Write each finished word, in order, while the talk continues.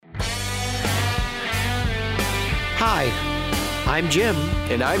Hi, I'm Jim.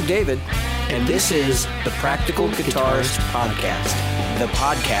 And I'm David. And this is the Practical Guitarist Podcast. The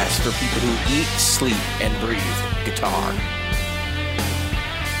podcast for people who eat, sleep, and breathe guitar.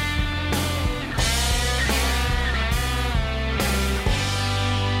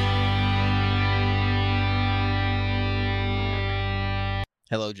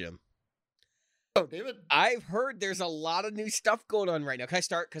 Hello, Jim. Oh, David. I've heard there's a lot of new stuff going on right now. Can I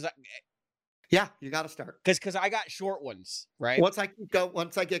start? Yeah, you got to start. Because I got short ones, right? Once I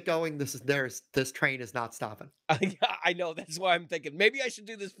get going, this train is not stopping. I know. That's why I'm thinking maybe I should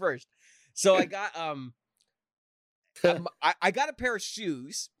do this first. So I got I got a pair of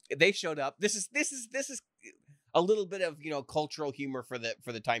shoes. They showed up. This is a little bit of cultural humor for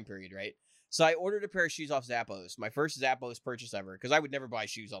the time period, right? So I ordered a pair of shoes off Zappos. My first Zappos purchase ever, because I would never buy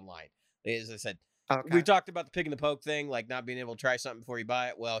shoes online. As I said, we talked about the pig and the poke thing, like not being able to try something before you buy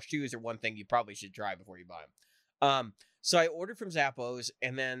it. Well, shoes are one thing you probably should try before you buy them. So I ordered from Zappos,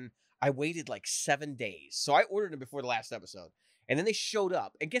 and then I waited like 7 days. So I ordered them before the last episode, and then they showed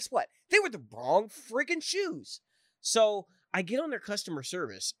up. And guess what? They were the wrong friggin' shoes. So I get on their customer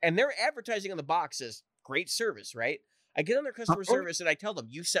service, and they're advertising on the box as great service, right? I get on their customer service, and I tell them,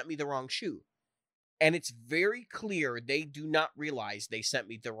 you sent me the wrong shoe. And it's very clear they do not realize they sent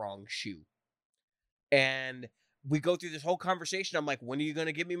me the wrong shoe. And we go through this whole conversation. I'm like, when are you going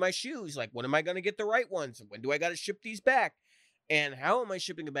to give me my shoes? Like, when am I going to get the right ones? When do I got to ship these back? And how am I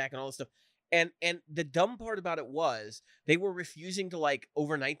shipping them back and all this stuff? And the dumb part about it was they were refusing to like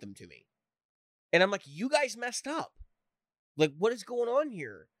overnight them to me. And I'm like, you guys messed up. Like, what is going on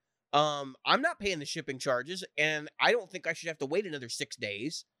here? I'm not paying the shipping charges, and I don't think I should have to wait another 6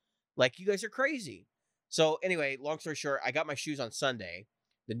 days. Like, you guys are crazy. So anyway, long story short, I got my shoes on Sunday,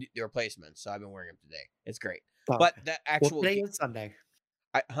 the replacements. So I've been wearing them today. It's great. But the actual today is Sunday.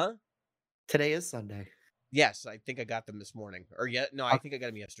 Today is Sunday. Yes, I think I got them this morning. I think I got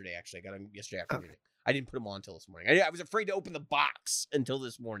them yesterday. Actually, I got them yesterday afternoon. Okay. I didn't put them on until this morning. I was afraid to open the box until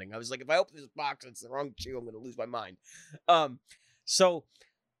this morning. I was like, if I open this box and it's the wrong shoe, I'm going to lose my mind. So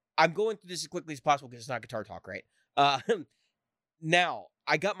I'm going through this as quickly as possible because it's not guitar talk, right? Now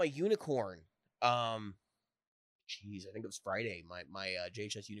I got my Unicorn. I think it was Friday. My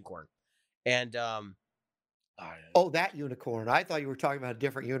JHS Unicorn, and that Unicorn. I thought you were talking about a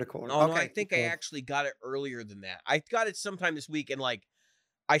different Unicorn. Oh, okay. No, I think I actually got it earlier than that. I got it sometime this week, and like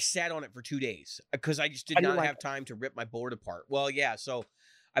I sat on it for 2 days because I just did not have time to rip my board apart. Well, yeah, so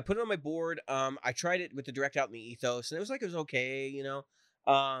I put it on my board. I tried it with the direct out in the Ethos, and it was okay,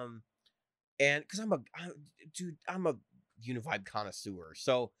 and because I'm a Univibe connoisseur,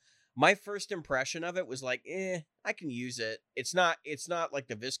 so my first impression of it was like, I can use it. It's not like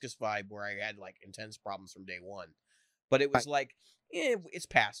the Viscous Vibe where I had like intense problems from day one, but it was like, it's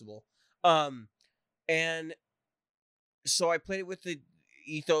passable. And so I played it with the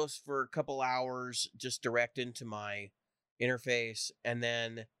Ethos for a couple hours, just direct into my interface, and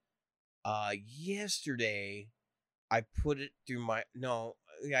then yesterday I put it through I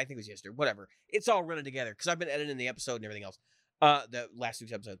think it was yesterday. Whatever. It's all running together because I've been editing the episode and everything else. The last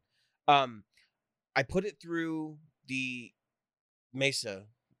week's episode. I put it through the Mesa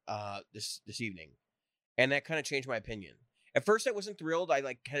this evening, and that kind of changed my opinion. At first, I wasn't thrilled. I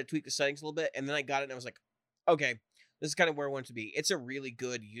like had to tweak the settings a little bit, and then I got it, and I was like, okay, this is kind of where I want it to be. It's a really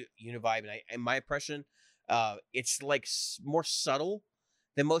good Univibe, and in my impression, it's like more subtle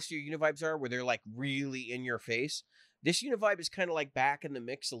than most of your Univibes are, where they're like really in your face. This Univibe is kind of like back in the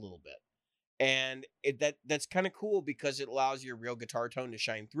mix a little bit. And that's kind of cool because it allows your real guitar tone to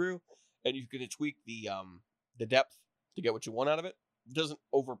shine through, and you can tweak the depth to get what you want out of it. It doesn't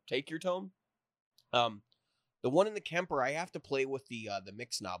overtake your tone. The one in the Kemper, I have to play with the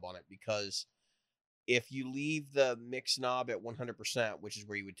mix knob on it because if you leave the mix knob at 100%, which is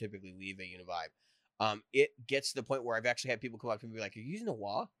where you would typically leave a Univibe, it gets to the point where I've actually had people come up to me and be like, "Are you using a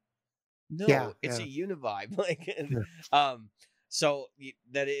wah?" No, it's a Univibe. So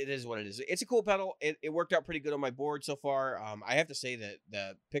that it is what it is. It's a cool pedal. It worked out pretty good on my board so far. I have to say that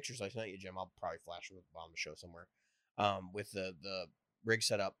the pictures I sent you, Jim, I'll probably flash them on the show somewhere. With the rig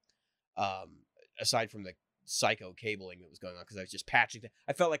setup, aside from the psycho cabling that was going on, because I was just patching.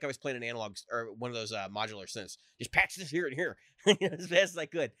 I felt like I was playing an analog or one of those modular synths. Just patch this here and here as fast as I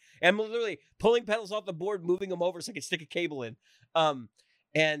could. And I'm literally pulling pedals off the board, moving them over so I could stick a cable in.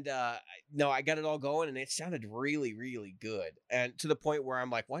 I got it all going, and it sounded really, really good. And to the point where I'm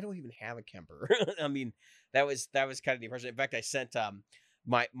like, why do I even have a Kemper? I mean, that was kind of the impression. In fact, I sent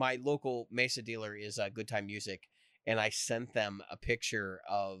my local Mesa dealer is Good Time Music, and I sent them a picture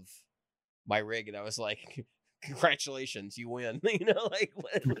of my rig, and I was like, congratulations, you win. Like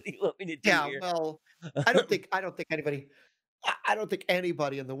what do you want me to do Yeah, here? well, I don't think anybody I don't think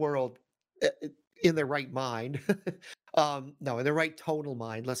anybody in the world in their right mind, no, in their right tonal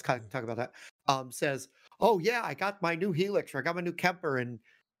mind, let's kind of talk about that, says, "Oh yeah, I got my new Helix or I got my new Kemper and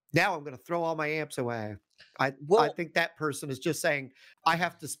now I'm going to throw all my amps away." I Well, think that person is just saying, I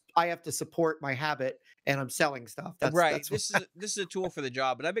have to support my habit and I'm selling stuff." right. That's what This is a tool for the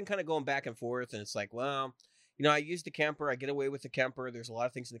job, but I've been kind of going back and forth, and it's like, well, I use the Kemper. I get away with the Kemper. There's a lot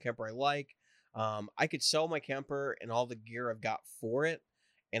of things in the Kemper I like. I could sell my Kemper and all the gear I've got for it,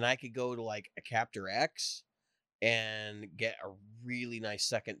 and I could go to like a Captor X and get a really nice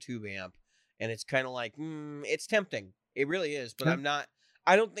second tube amp. And it's kind of like, it's tempting. It really is, but yeah, I'm not.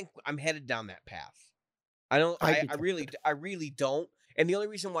 I don't think I'm headed down that path. I don't. I'd be tempted. I really don't. And the only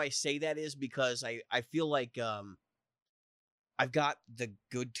reason why I say that is because I feel like I've got the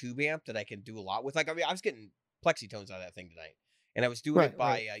good tube amp that I can do a lot with. Like, I mean, I was getting plexi tones out of that thing tonight, and I was doing Right, it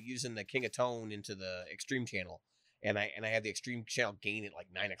right. by using the King of Tone into the Extreme channel, and I had the Extreme channel gain at like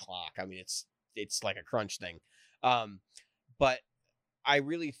 9 o'clock. I mean, it's like a crunch thing, um, but I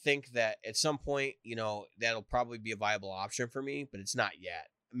really think that at some point, that'll probably be a viable option for me, but it's not yet.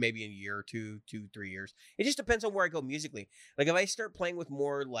 Maybe in a year or two, 3 years. It just depends on where I go musically. Like if I start playing with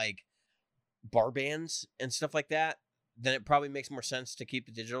more like bar bands and stuff like that, then it probably makes more sense to keep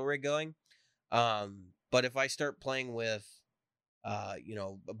the digital rig going. But if I start playing with,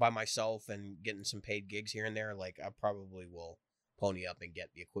 by myself and getting some paid gigs here and there, like I probably will pony up and get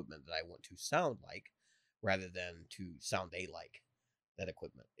the equipment that I want to sound like, rather than to sound like that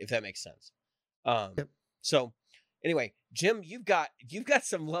equipment, if that makes sense. Yep. So anyway, Jim, you've got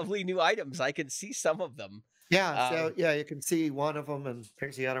some lovely new items. I can see some of them. Yeah, so Um, yeah, you can see one of them and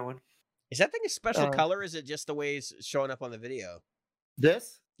here's the other one. is that thing a special Uh, color? Or is it just the way it's showing up on the video?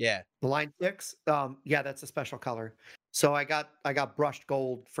 this Yeah, The Line 6, yeah, that's a special color. So I got brushed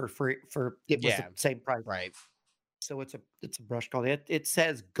gold for free for it was the yeah, same price. right. So it's a brushed gold. It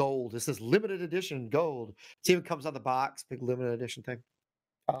says gold. It says limited edition gold. It even comes on the box, big limited edition thing.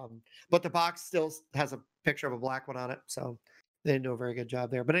 But the box still has a picture of a black one on it, so they didn't do a very good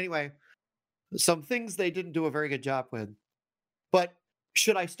job there. But anyway, some things they didn't do a very good job with. But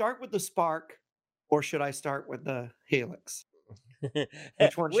should I start with the Spark or should I start with the Helix?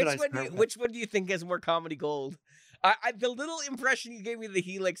 Which one should I start with? Which one do you think has more comedy gold? The little impression you gave me of the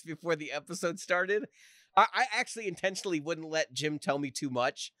Helix before the episode started, I actually intentionally wouldn't let Jim tell me too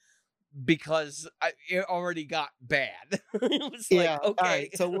much because it already got bad. It was Yeah, like, all okay,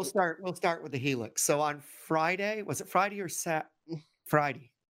 right. So we'll start with the Helix. So on Friday, was it Friday or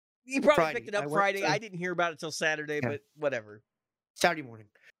Friday? you probably picked Friday. it I up went Friday. to I didn't hear about it till Saturday, yeah, but whatever. Saturday morning.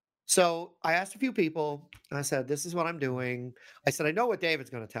 So I asked a few people and I said, "This is what I'm doing." I said, "I know what David's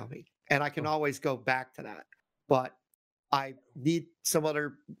going to tell me, and I can always go back to that, but I need some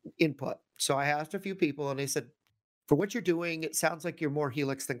other input." So I asked a few people, and they said, "For what you're doing, it sounds like you're more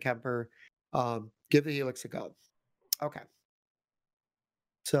Helix than Kemper. Give the Helix a go." Okay.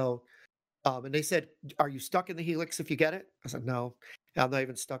 So and they said, "Are you stuck in the Helix if you get it?" I said, "No, I'm not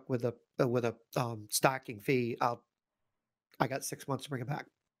even stuck with a stocking fee. I got 6 months to bring it back."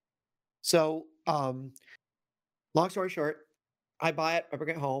 So long story short, I buy it, I bring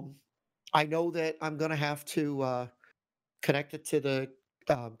it home. I know that I'm going to have to connect it to the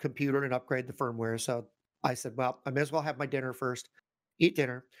computer and upgrade the firmware. So I said, well, I may as well have my dinner first, eat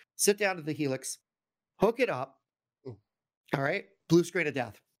dinner, sit down to the Helix, hook it up. Mm. All right, blue screen of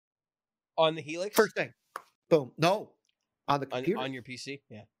death. On the Helix, First thing, boom. No, on the on computer. on your PC,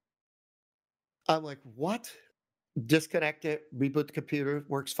 yeah. I'm like, what? Disconnect it, reboot the computer,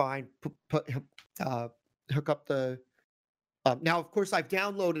 works fine. Uh, hook up the. Now, of course, I've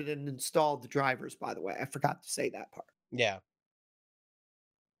downloaded and installed the drivers. By the way, I forgot to say that part. Yeah.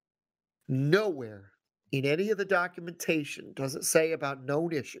 Nowhere in any of the documentation does it say about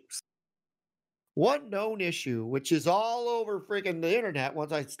known issues. One known issue, which is all over freaking the internet.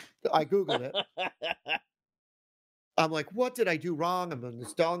 Once I googled it, I'm like, what did I do wrong? I'm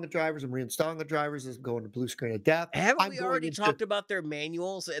installing the drivers. I'm reinstalling the drivers. It's going to blue screen of death. Haven't I'm we going already into talked about their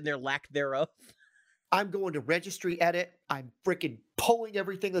manuals and their lack thereof? I'm going to registry edit. I'm freaking pulling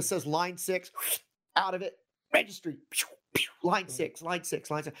everything that says line 6 out of it. Registry. Line 6, line 6,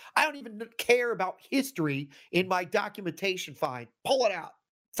 line 6. I don't even care about history in my documentation file. Pull it out.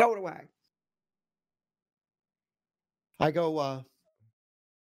 Throw it away. I go,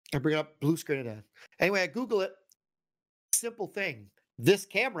 I bring up blue screen of death. Anyway, I Google it. Simple thing. This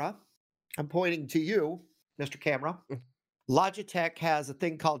camera, I'm pointing to you, Mr. Camera. Logitech has a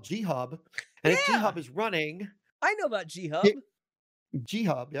thing called G-Hub. And if Yeah, G-Hub is running, I know about G Hub.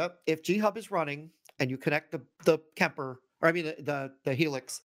 G-Hub, yep. If G-Hub is running and you connect the Kemper, or I mean the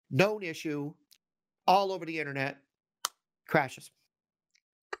Helix, known issue, all over the internet, crashes,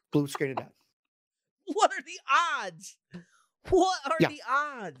 blue screen of death. What are the odds? What are Yeah. the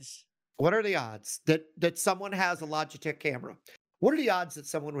odds? What are the odds that someone has a Logitech camera? What are the odds that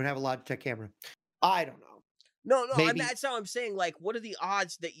someone would have a Logitech camera? I don't know. No, Maybe that's how I'm saying. Like, what are the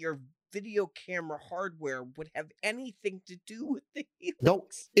odds that your video camera hardware would have anything to do with the Helix? no.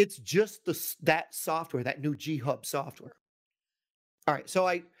 It's just that software, that new G Hub software. All right, so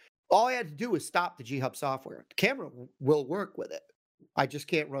all I had to do was stop the G Hub software. The camera will work with it. I just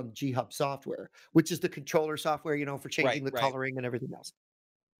can't run G Hub software, which is the controller software, for changing the Right. coloring and everything else.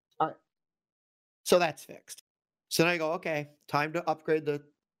 All right, so that's fixed. So then I go, okay, time to upgrade the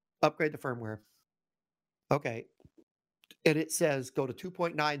firmware. Okay, and it says go to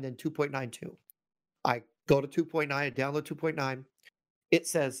 2.9, then 2.92. I go to 2.9, I download 2.9. It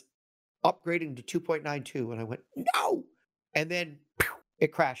says upgrading to 2.92, and I went no, and then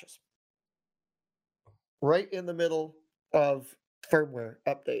it crashes right in the middle of firmware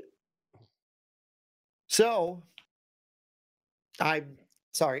update. So I'm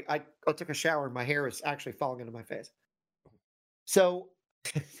sorry, I took a shower and my hair is actually falling into my face. So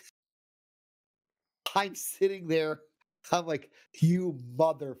I'm sitting there, I'm like, you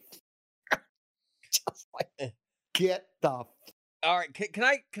mother, just like, get the. All right, can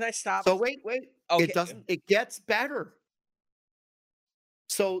I stop? So wait, Okay. it gets better.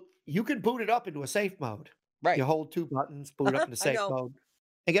 So you can boot it up into a safe mode. Right. You hold two buttons, boot it up into safe mode,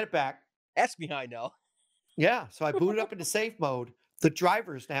 and get it back. Ask me how I know. Yeah, so I booted up into safe mode. The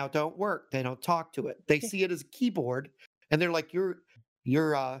drivers now don't work. They don't talk to it. They see it as a keyboard, and they're like, your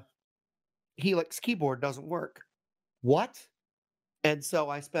Helix keyboard doesn't work. What? And so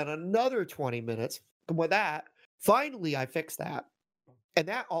I spent another 20 minutes with that. Finally, I fixed that. And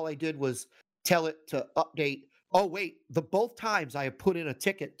that all I did was tell it to update. Oh, wait, both times I put in a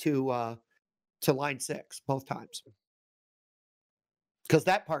ticket to line 6, both times. Because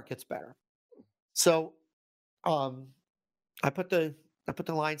that part gets better. So I put the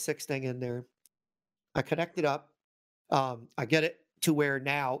line 6 thing in there. I connect it up. I get it to where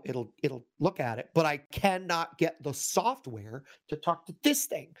now it'll look at it, but I cannot get the software to talk to this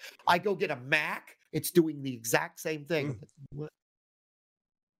thing. I go get a Mac, it's doing the exact same thing.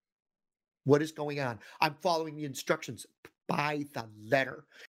 What is going on? I'm following the instructions by the letter.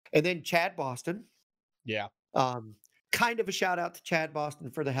 And then Chad Boston. Yeah. Kind of a shout out to Chad Boston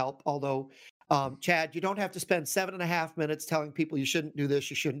for the help. Although, Chad, you don't have to spend 7.5 minutes telling people you shouldn't do this,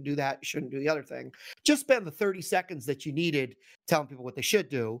 you shouldn't do that, you shouldn't do the other thing. Just spend the 30 seconds that you needed telling people what they should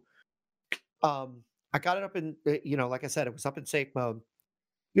do. I got it up in, like I said, it was up in safe mode.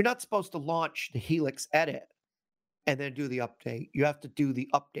 You're not supposed to launch the Helix edit and then do the update. You have to do the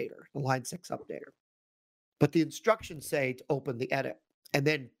updater, the line 6 updater. But the instructions say to open the edit and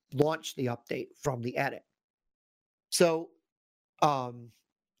then launch the update from the edit. So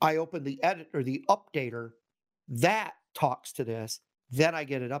I open the edit or the updater that talks to this, then I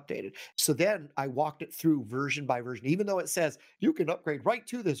get it updated. So then I walked it through version by version, even though it says you can upgrade right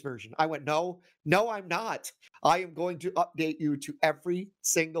to this version. I went, no, I'm not. I am going to update you to every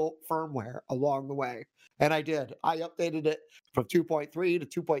single firmware along the way. And I did. I updated it from 2.3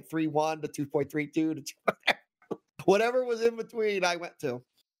 to 2.31 to 2.32 to whatever was in between, I went to.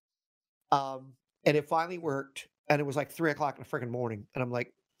 And it finally worked. And it was like 3:00 in the freaking morning. And I'm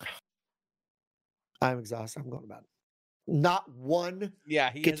like, I'm exhausted. I'm going to bed. Not one He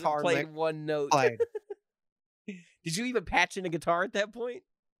guitar hasn't played lick one note. played. Did you even patch in a guitar at that point?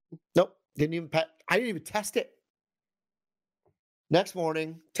 Nope. I didn't even test it. Next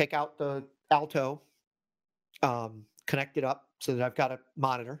morning, take out the Alto, connect it up so that I've got a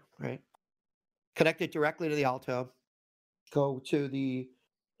monitor, right? Connect it directly to the Alto. Go to the,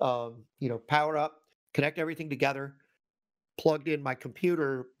 power up, connect everything together, plugged in my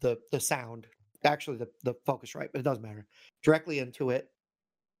computer, the sound, actually the Focusrite, but it doesn't matter, directly into it.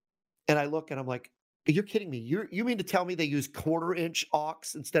 And I look and I'm like, you're kidding me. You mean to tell me they use 1/4-inch aux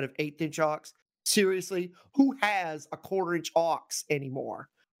instead of 1/8-inch aux? Seriously, who has a 1/4-inch aux anymore?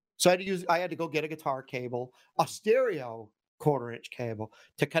 So I had to go get a guitar cable, a stereo 1/4-inch cable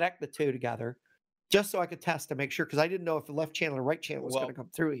to connect the two together, just so I could test to make sure, because I didn't know if the left channel or right channel was going to come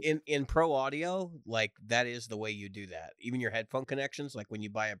through. In Pro Audio, like that is the way you do that. Even your headphone connections, like when you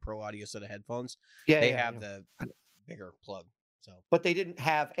buy a Pro Audio set of headphones, they have the bigger plug. So, but they didn't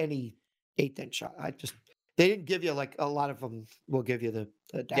have any 1/8-inch. They didn't give you, like a lot of them will give you the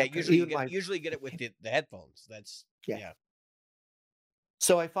adapter. Yeah, usually get it with the headphones. That's yeah.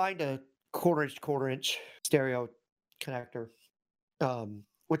 So I find a 1/4-inch stereo connector,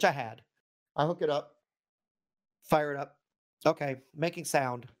 which I had. I hook it up, fire it up. Okay, making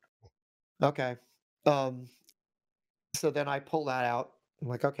sound. Okay. Um, so then I pull that out. I'm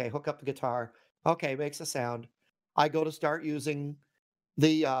like, okay, hook up the guitar. Okay, makes a sound. I go to start using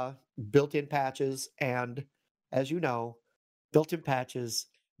the built-in patches, and as you know, built-in patches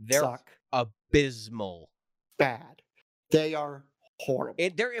They're suck abysmal. bad. They are horrible.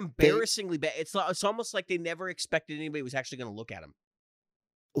 They're embarrassingly bad. It's almost like they never expected anybody was actually going to look at them.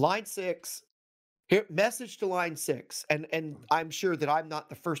 Line 6, here message to line 6, and I'm sure that I'm not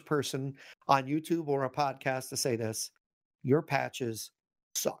the first person on YouTube or a podcast to say this. Your patches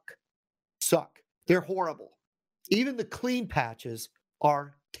suck. Suck. They're horrible. Even the clean patches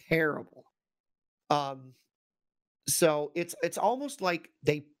are terrible. So it's almost like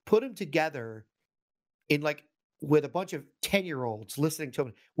they put them together in like with a bunch of 10-year-olds listening to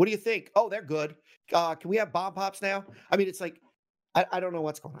them. What do you think? Oh, they're good. Can we have bomb pops now? I mean, it's like I don't know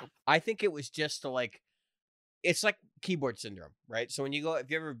what's going on. I think it was just to like, it's like keyboard syndrome, right? So when you go,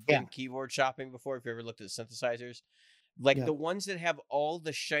 if you ever been keyboard shopping before, if you ever looked at synthesizers, like the ones that have all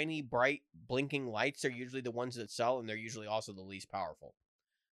the shiny, bright, blinking lights are usually the ones that sell, and they're usually also the least powerful.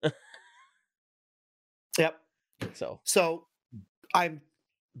 Yep. So I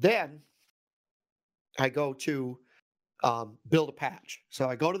go to build a patch. So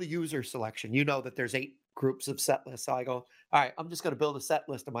I go to the user selection. You know that there's 8 groups of set lists. So I go, all right, I'm just going to build a set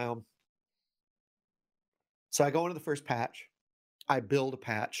list of my own. So I go into the first patch. I build a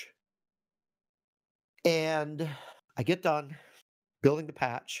patch. And I get done building the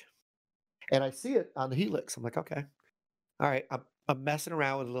patch. And I see it on the Helix. I'm like, okay. All right, I'm messing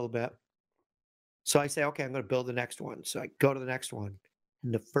around with it a little bit. So I say, okay, I'm going to build the next one. So I go to the next one.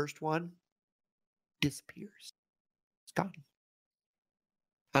 And the first one disappears. It's gone.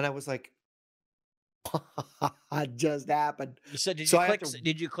 And I was like, it just happened. So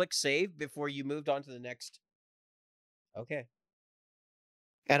did you click save before you moved on to the next? Okay.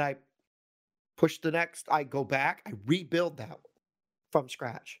 And I push the next. I go back. I rebuild that from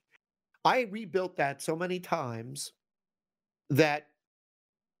scratch. I rebuilt that so many times that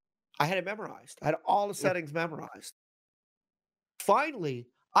I had it memorized. I had all the settings memorized. Finally,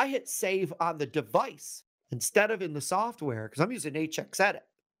 I hit save on the device instead of in the software because I'm using HX Edit.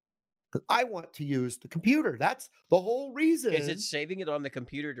 Because I want to use the computer. That's the whole reason. Is it saving it on the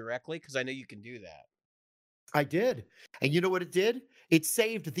computer directly? Because I know you can do that. I did. And you know what it did? It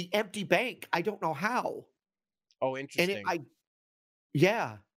saved the empty bank. I don't know how. Oh, interesting. And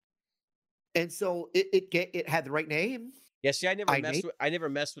yeah. And so it had the right name. Yeah, see, I never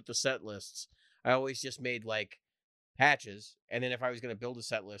messed with the set lists. I always just made like patches, and then if I was going to build a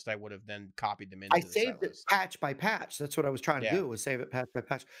set list, I would have then copied them into the set list. I saved it patch by patch. That's what I was trying to do, was save it patch by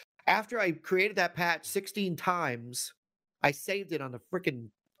patch. After I created that patch 16 times, I saved it on the freaking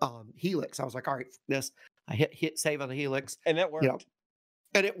Helix. I was like, all right, this. I hit save on the Helix. And that worked.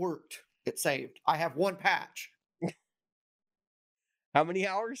 And it worked. It saved. I have one patch. How many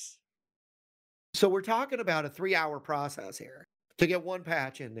hours? So we're talking about a 3-hour process here to get one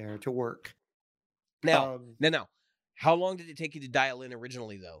patch in there to work. Now, how long did it take you to dial in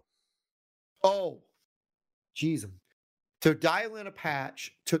originally, though? Oh, geez. To dial in a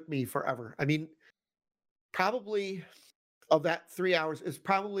patch took me forever. I mean, probably of that 3 hours, it's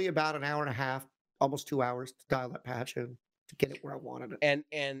probably about an hour and a half, almost 2 hours to dial that patch in to get it where I wanted it.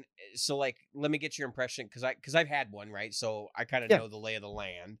 And so, like, let me get your impression because I've had one, right? So I kind of know the lay of the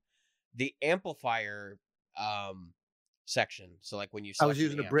land. The amplifier section. So like when you I was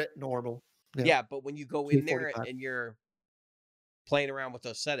using a Brit normal. Yeah, but when you go in there and you're playing around with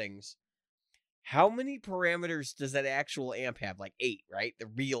those settings, how many parameters does that actual amp have? Like 8, right? The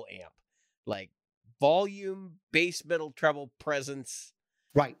real amp. Like volume, bass, middle, treble, presence.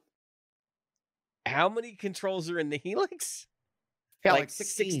 Right. How many controls are in the Helix? Yeah, like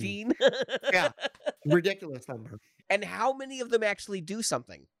 16. Yeah. Ridiculous number. And how many of them actually do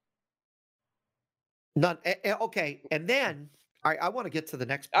something? None. Okay, and then I want to get to the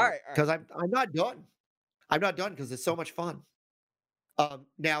next part because I'm not done. I'm not done because it's so much fun.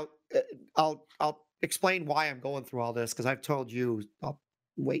 Now I'll explain why I'm going through all this because I've told you. I'll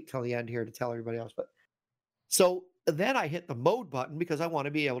wait till the end here to tell everybody else. But so then I hit the mode button because I want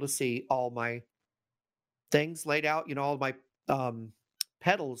to be able to see all my things laid out. You know, all my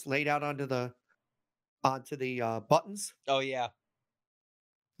pedals laid out onto the buttons. Oh yeah.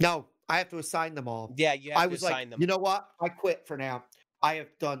 No. I have to assign them all. Yeah, you have to assign them. You know what? I quit for now. I have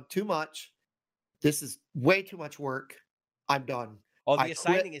done too much. This is way too much work. I'm done. Oh, the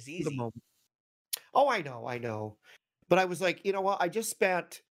assigning is easy. Oh, I know. But I was like, you know what? I just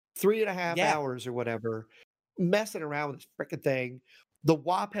spent 3.5 hours or whatever messing around with this freaking thing. the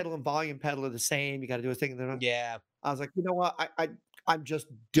wah pedal and volume pedal are the same. You got to do a thing. Yeah. I was like, you know what? I'm just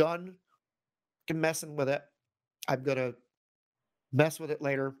done messing with it. I'm gonna mess with it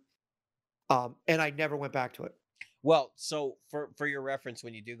later. And I never went back to it. Well, so for your reference,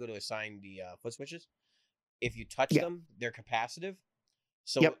 when you do go to assign the foot switches, if you touch Yeah. them, they're capacitive.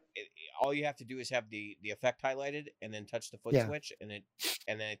 So Yep. all you have to do is have the effect highlighted, and then touch the foot Yeah. switch, and then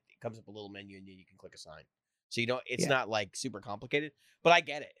it comes up a little menu, and then you can click assign. So you don't. It's Yeah. not like super complicated, but I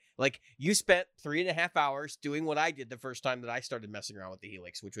get it. Like, you spent 3.5 hours doing what I did the first time that I started messing around with the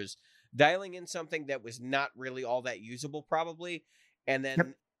Helix, which was dialing in something that was not really all that usable, probably, and then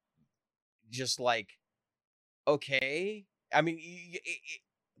Yep. just like, okay. I mean,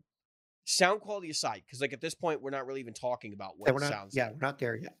 sound quality aside, because like at this point we're not really even talking about what And it we're not. sounds Yeah, like. we're not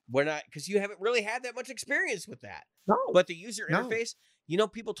there yet. We're not, because you haven't really had that much experience with that. No. But the user No. interface,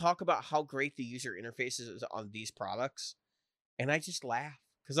 people talk about how great the user interface is on these products, and I just laugh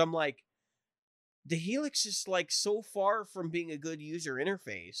because I'm like, the Helix is like so far from being a good user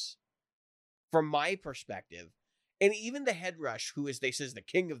interface from my perspective. And even the Headrush, who is, they says, the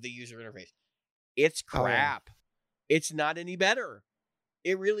king of the user interface, it's Oh, yeah. crap. It's not any better.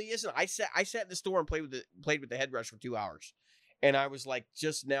 It really isn't. I sat in the store and played with the Headrush for 2 hours, and I was like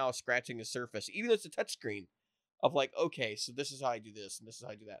just now scratching the surface. Even though it's a touchscreen, of like, okay, so this is how I do this and this is how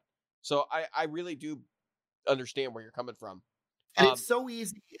I do that. So I really do understand where you're coming from. And it's so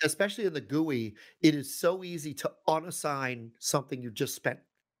easy, especially in the GUI. It is so easy to unassign something you just spent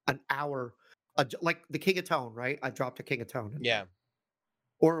an hour, like the King of Tone, right? I dropped a King of Tone. Yeah.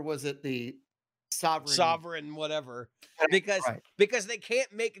 Or was it the Sovereign whatever, because they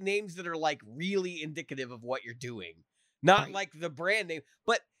can't make names that are like really indicative of what you're doing, not like the brand name,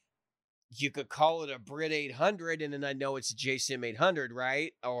 but you could call it a Brit 800 and then I know it's a JSIM 800,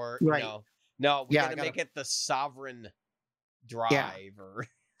 right? Or no, we gotta make it the Sovereign Drive. Or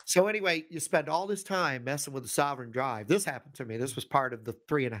so anyway, you spend all this time messing with the Sovereign Drive. This happened to me. This was part of the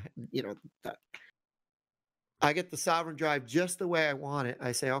 3.5. I get the Sovereign Drive just the way I want it.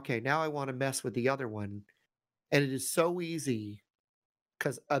 I say, okay, now I want to mess with the other one. And it is so easy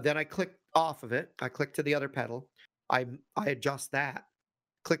because then I click off of it. I click to the other pedal. I adjust that.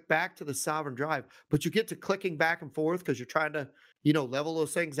 Click back to the Sovereign Drive. But you get to clicking back and forth because you're trying to, level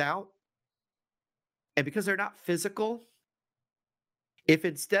those things out. And because they're not physical, if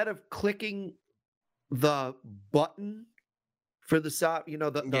instead of clicking the button for the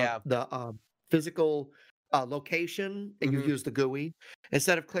the physical location, and you use the GUI.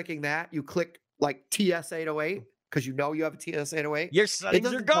 Instead of clicking that, you click like TS808 because you have a TS808. Your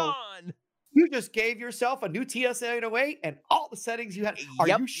settings are gone. You just gave yourself a new TS808 and all the settings you had. Are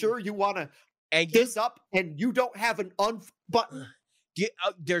you sure you want to this up and you don't have an button?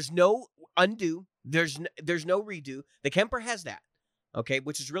 There's no undo. There's no redo. The Kemper has that. Okay,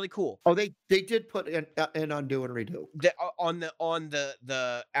 which is really cool. Oh, they did put an undo and redo on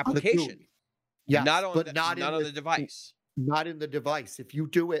the application. Yeah, not on the device. Not in the device. If you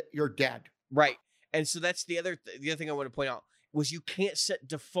do it, you're dead. Right. And so that's the other thing I want to point out was you can't set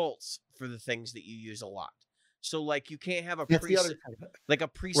defaults for the things that you use a lot. So like you can't have a preset, like a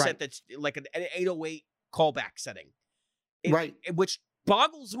preset that's like an 808 callback setting. Which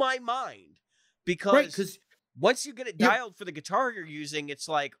boggles my mind because once you get it dialed for the guitar you're using, it's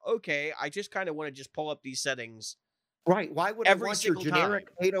like, okay, I just kind of want to just pull up these settings. Right. Why would I want your generic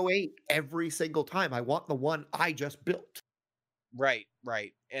 808 every single time? I want the one I just built. Right.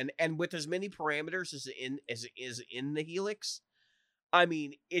 And with as many parameters as is in the Helix, I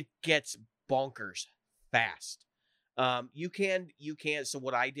mean, it gets bonkers fast. You can. So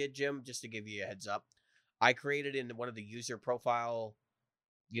what I did, Jim, just to give you a heads up, I created in one of the user profile,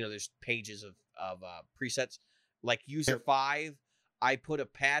 there's pages of presets, like user 5. I put a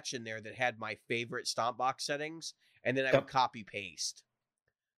patch in there that had my favorite Stompbox settings, and then I would copy paste.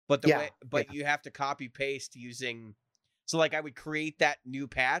 But you have to copy paste using. So like I would create that new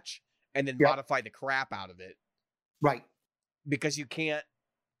patch and then modify the crap out of it. Right. Because you can't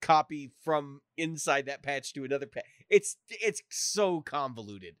copy from inside that patch to another patch. It's so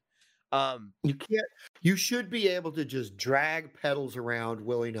convoluted. You can't. You should be able to just drag pedals around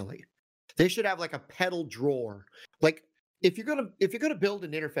willy-nilly. They should have like a pedal drawer. Like if you're gonna build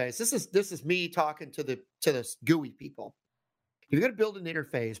an interface, this is me talking to the GUI people. If you're gonna build an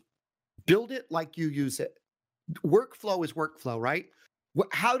interface, build it like you use it. Workflow is workflow, right?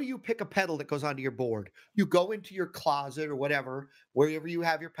 How do you pick a pedal that goes onto your board? You go into your closet or whatever, wherever you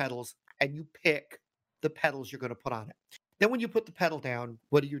have your pedals, and you pick the pedals you're going to put on it. Then when you put the pedal down,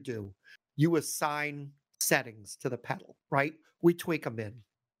 what do? You assign settings to the pedal, right? We tweak them in.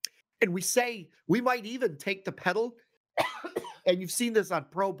 And we say, we might even take the pedal And you've seen this on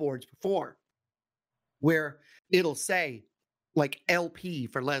pro boards before, where it'll say like LP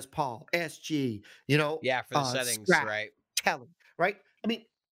for Les Paul, SG, Yeah, for the settings, Strat, right? Telly, right? I mean,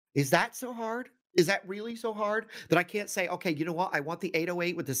 is that so hard? Is that really so hard that I can't say, okay, you know what? I want the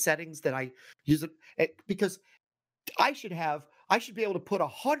 808 with the settings that I use because I should be able to put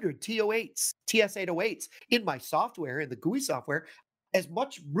 100 TS 808s in my software, in the GUI software, as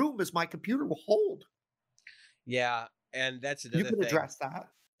much room as my computer will hold. Yeah, and that's You another can thing. address that.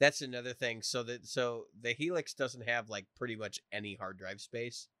 That's another thing. So the Helix doesn't have like pretty much any hard drive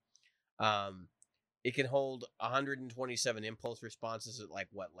space. It can hold 127 impulse responses at like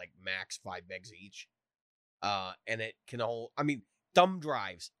max 5 megs each. And it can hold. I mean, thumb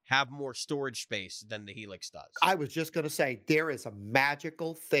drives have more storage space than the Helix does. I was just going to say there is a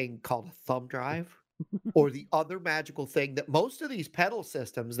magical thing called a thumb drive, or the other magical thing that most of these pedal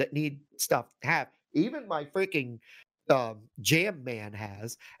systems that need stuff have. Even my freaking Jam Man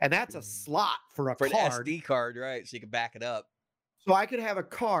has, and that's a slot for a For an card. SD card, right? So you can back it up. So I could have a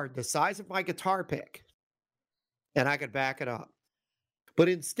card the size of my guitar pick, and I could back it up. But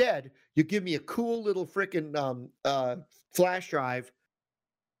instead, you give me a cool little freaking flash drive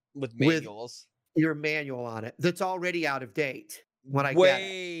With manuals. with your manual on it that's already out of date when I get it.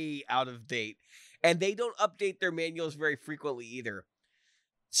 Way out of date. And they don't update their manuals very frequently either.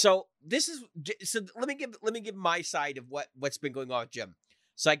 So let me give my side of what's been going on with Jim.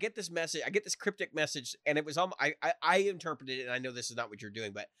 So I get this message, I get this cryptic message, and it was I interpreted it, and I know this is not what you're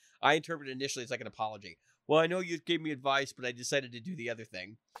doing, but I interpreted it initially as like an apology. Well, I know you gave me advice, but I decided to do the other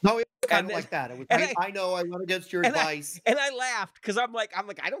thing. No, it was kind of like that. It was, I know I went against your advice. And I laughed because I'm like,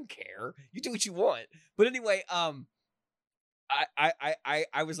 I don't care. You do what you want. But anyway, I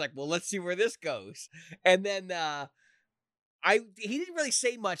was like, well, let's see where this goes. And then he didn't really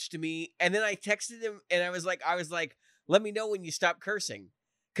say much to me, and then I texted him, and I was like, let me know when you stop cursing,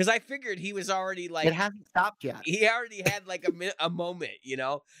 because I figured he was already like, it hasn't stopped yet. He already had like a moment,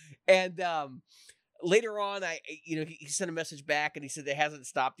 and later on, he sent a message back, and he said it hasn't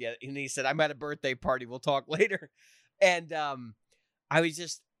stopped yet, and he said, I'm at a birthday party, we'll talk later, and I was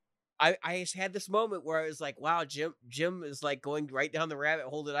just. I just had this moment where I was like, wow, Jim is like going right down the rabbit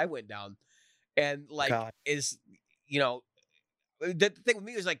hole that I went down, and like God. Is the thing with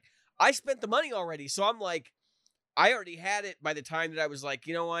me was like, I spent the money already. So I'm like, I already had it by the time that I was like,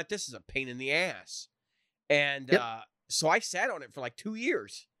 you know what? This is a pain in the ass. And so I sat on it for like 2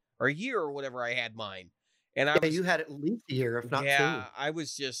 years or a year or whatever I had mine. And you had at least a year, if not 2. Yeah, I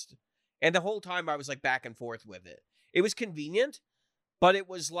was and the whole time I was like back and forth with it. It was convenient, but it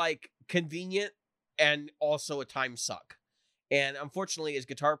was like convenient and also a time suck. And unfortunately, as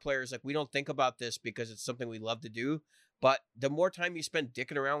guitar players, like we don't think about this because it's something we love to do. But the more time you spend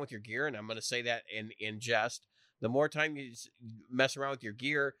dicking around with your gear, and I'm going to say that in jest, the more time you mess around with your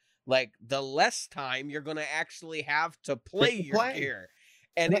gear, like the less time you're going to actually have to play your gear.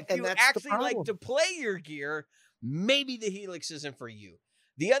 And if you actually like to play your gear, maybe the Helix isn't for you.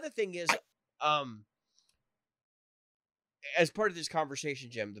 The other thing is, as part of this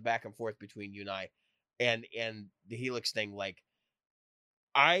conversation, Jim, the back and forth between you and I and the Helix thing, like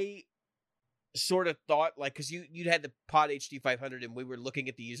I sort of thought like, because you'd had the Pod HD 500 and we were looking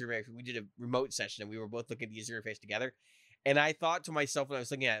at the user interface. We did a remote session and we were both looking at the user interface together. And I thought to myself when I was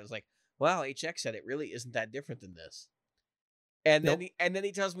looking at it, I was like, wow, HX said it really isn't that different than this. And then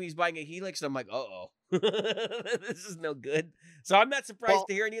he tells me he's buying a Helix, and I'm like, uh-oh, this is no good. So I'm not surprised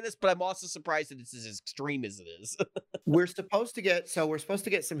to hear any of this, but I'm also surprised that it's as extreme as it is. we're supposed to get some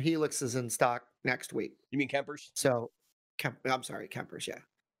Helixes in stock next week. You mean Kempers? So, I'm sorry, Kempers, yeah.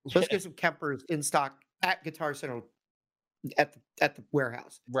 Supposed to get some Kempers in stock at Guitar Center at the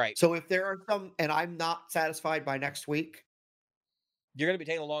warehouse. Right. So if there are some, and I'm not satisfied by next week, you're going to be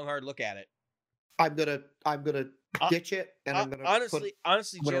taking a long, hard look at it. I'm gonna ditch it, and I'm gonna honestly,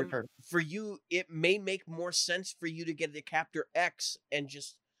 Jim, for you, it may make more sense for you to get the Captor X and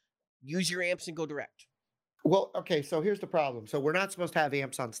just use your amps and go direct. Well, okay, so here's the problem. So we're not supposed to have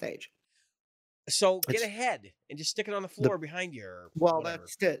amps on stage. So get ahead and just stick it on the floor behind you. Well,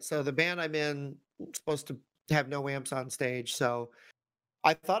 that's it. So the band I'm in is supposed to have no amps on stage. So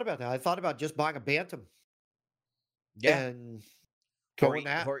I thought about that. I thought about just buying a Bantam. Yeah. And going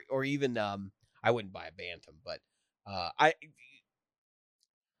that. Or even I wouldn't buy a Bantam, but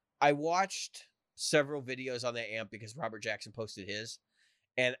I watched several videos on that amp because Robert Jackson posted his,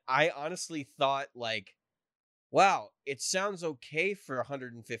 and I honestly thought like, wow, it sounds okay for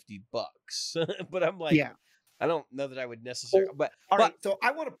 $150, but I'm like, yeah, I don't know that I would necessarily. But all right, so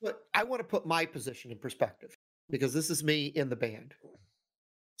I want to put my position in perspective because this is me in the band.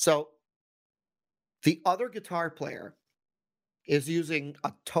 So the other guitar player is using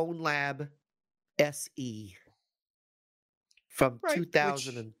a Tone Lab SE from Right,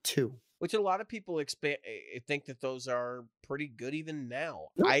 2002. which a lot of people think that those are pretty good even now.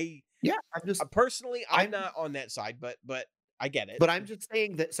 No, I yeah, I'm just personally, I'm I'm not on that side, but I get it. but I'm just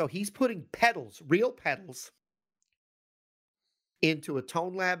saying that so he's putting pedals, real pedals, into a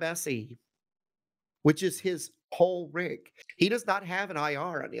Tone Lab SE, which is his whole rig. He does not have an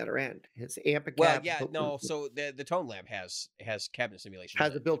IR on the other end. His amp and Well, cab's yeah, built no. So the Tone Lab has cabinet simulation in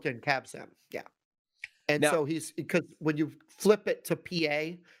has a it. built-in cab sim. Yeah. And Now, so he's because when you flip it to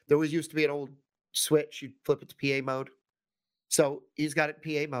PA, there was used to be an old switch, you'd flip it to PA mode. So he's got it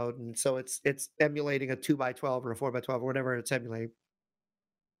PA mode, and so it's emulating a 2x12 or a 4x12 or whatever it's emulating.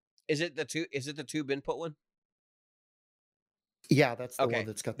 is it the tube input one? Yeah, that's the one Okay,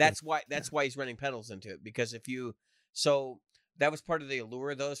 that's got the that's why he's running pedals into it, because if you so that was part of the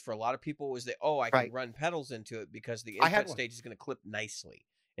allure of those for a lot of people, was that, oh, I can right. run pedals into it because the I had input one. stage is going to clip nicely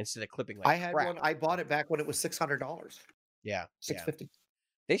instead of clipping I like had crap. one. I bought it back when it was $600, Yeah, 650.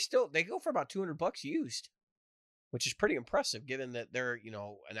 they go for about $200 used, which is pretty impressive given that they're an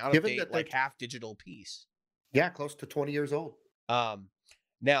out of Given date that like half digital piece. yeah, close to 20 years old. Now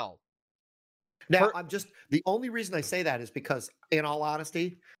Now, per, I'm just the only reason I say that is because, in all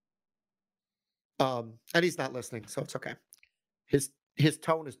honesty, and he's not listening, so it's okay. His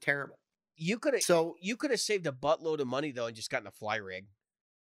tone is terrible. you could So have saved a buttload of money though and just gotten a fly rig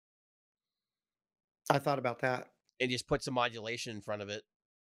I thought about that. and just put some modulation in front of it.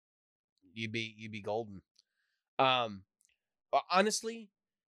 You'd be golden. Honestly,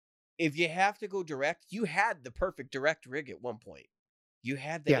 if you have to go direct, you had the perfect direct rig at one point. You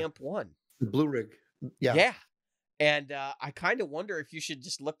had the Yeah, Amp One. the blue rig. Yeah, Yeah. And I kind of wonder if you should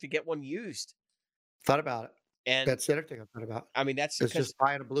just look to get one used. thought about it. And That's the other thing I thought about. I mean, that's It's just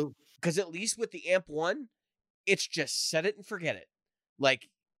buying a blue. because at least with the Amp One, it's just set it and forget it. Like,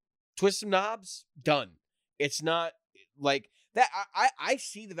 twist some knobs, done. It's not like that. I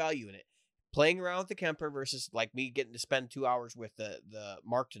see the value in it. Playing around with the Kemper versus like me getting to spend 2 hours with the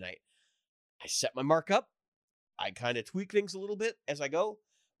Mark tonight. I set my Mark up. I kind of tweak things a little bit as I go,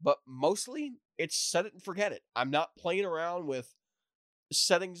 but mostly it's set it and forget it. I'm not playing around with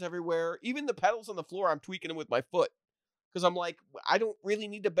settings everywhere. Even the pedals on the floor, I'm tweaking them with my foot because I'm like, I don't really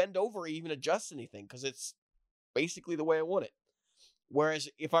need to bend over or even adjust anything because it's basically the way I want it. Whereas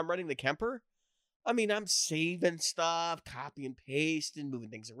if I'm running the Kemper, I mean, I'm saving stuff, copy and paste, and moving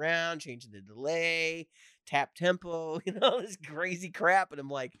things around, changing the delay, tap tempo, this crazy crap. And I'm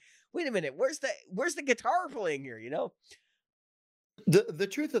like, wait a minute, where's the guitar playing here? The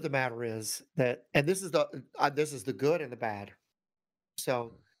truth of the matter is that, and this is the good and the bad.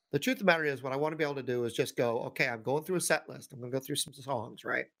 So the truth of the matter is, what I want to be able to do is just go, okay, I'm going through a set list. I'm going to go through some songs,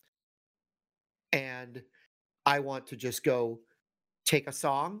 right? And I want to just go take a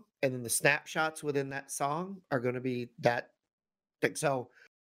song, and then the snapshots within that song are going to be that thing. So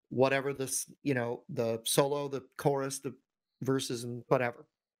whatever this, the solo, the chorus, the verses, and whatever,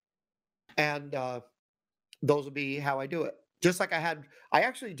 and those will be how I do it. Just like I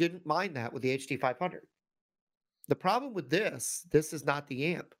actually didn't mind that with the HD 500. The problem with this is not the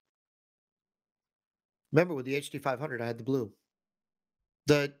amp. Remember, with the HD 500, I had the blue.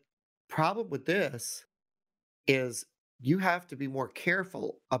 The problem with this is you have to be more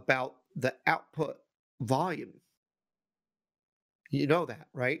careful about the output volume. You know that,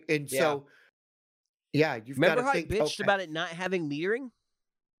 right? And Yeah. so, yeah, you've got Remember to how I think, bitched okay, about it not having metering?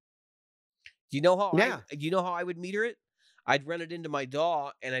 Do you know how yeah, I would meter it? I'd run it into my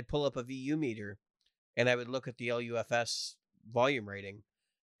DAW and I'd pull up a VU meter and I would look at the LUFS volume rating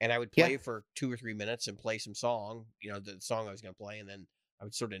and I would play yeah, for 2 or 3 minutes and play some song, the song I was going to play, and then I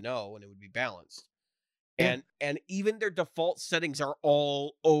would sort of know and it would be balanced. yeah. And even their default settings are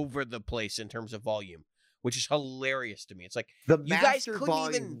all over the place in terms of volume, which is hilarious to me. It's like The you guys master couldn't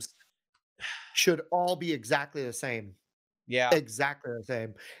even volumes should all be exactly the same. Yeah. Exactly the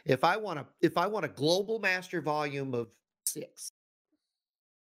same. If I want a global master volume of 6,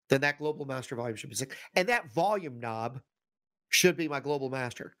 then that global master volume should be 6. And that volume knob should be my global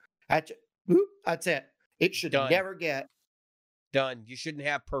master. That's it. It should Done. never get Done. You shouldn't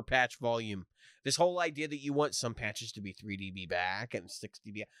have per patch volume. This whole idea that you want some patches to be 3 dB back and 6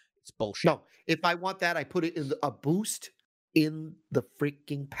 dB, it's bullshit. No. If I want that, I put it in a boost in the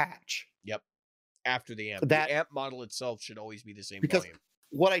freaking patch. Yep. After the amp. That the amp model itself should always be the same because volume.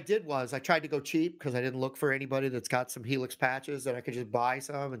 what I did was I tried to go cheap because I didn't look for anybody that's got some Helix patches that I could just buy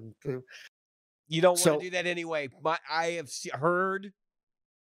some and You don't want so to do that anyway. I have heard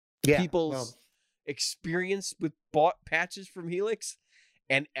yeah, people's experience with bought patches from Helix,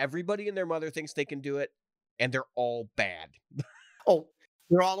 and everybody and their mother thinks they can do it, and they're all bad. Oh,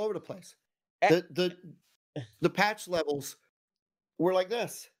 they're all over the place. Eh, The patch levels were like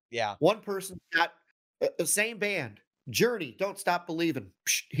this. Yeah. One person got the same band. Journey, Don't Stop Believing.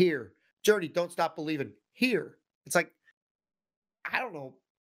 Here. Journey, Don't Stop Believing. Here. It's like, I don't know.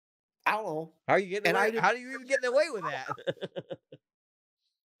 I don't know. How are you getting And away? I didn't, How are you even getting away with that?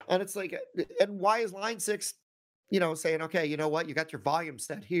 and it's like, and why is line 6, saying, okay, you know what? You got your volume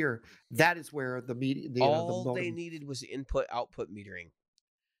set here. That is where the media, the All they modem. needed was input output metering.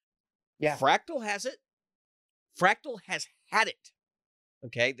 Yeah. Fractal has it. Fractal has had it.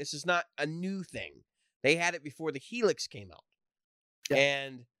 Okay, this is not a new thing. They had it before the Helix came out. Yeah.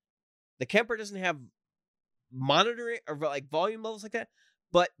 And the Kemper doesn't have monitoring or like volume levels like that.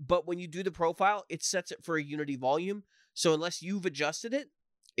 But when you do the profile, it sets it for a unity volume. So unless you've adjusted it,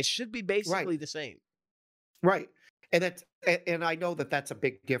 it should be basically the same. Right. And I know that that's a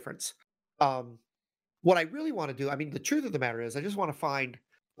big difference. What I really want to do, I mean, the truth of the matter is I just want to find,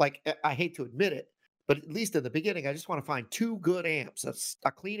 like, I hate to admit it, but at least in the beginning, I just want to find 2 good amps,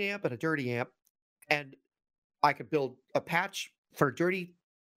 a clean amp and a dirty amp. And I could build a patch for dirty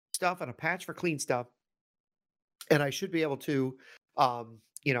stuff and a patch for clean stuff. And I should be able to,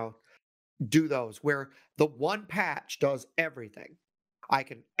 you know, do those where the one patch does everything. I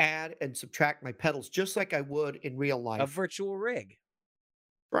can add and subtract my pedals just like I would in real A life. virtual rig.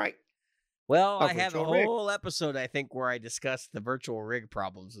 Right. Well, A I have a virtual rig. whole episode, I think, where I discussed the virtual rig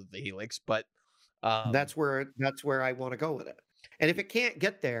problems with the Helix, but That's where I want to go with it. And if it can't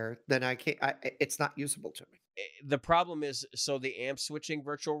get there, then it's not usable to me. the problem is, so the amp switching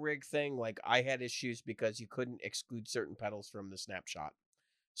virtual rig thing, like I had issues because you couldn't exclude certain pedals from the snapshot.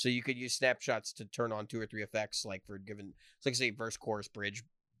 So you could use snapshots to turn on 2 or 3 effects, like for given, it's like say verse, chorus, bridge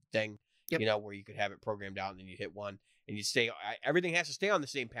thing, Yep. where you could have it programmed out and then you hit one and you stay. Everything has to stay on the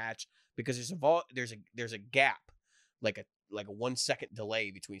same patch because there's a gap, like a 1 second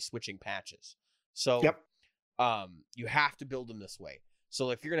delay between switching patches. So Yep. you have to build them this way.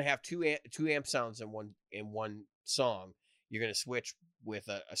 So if you're gonna have two amp sounds in one song, you're gonna switch with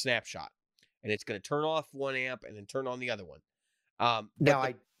a snapshot, and it's gonna turn off one amp and then turn on the other one.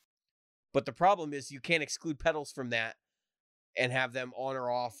 But the problem is you can't exclude pedals from that and have them on or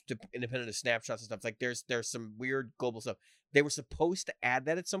off independent of snapshots and stuff. Like there's some weird global stuff. They were supposed to add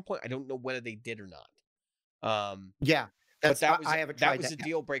that at some point. I don't know whether they did or not. Yeah. But I haven't tried that was a yet.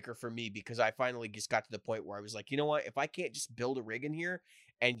 deal breaker for me because I finally just got to the point where I was like, you know what? If I can't just build a rig in here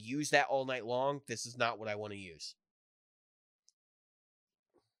and use that all night long, this is not what I want to use.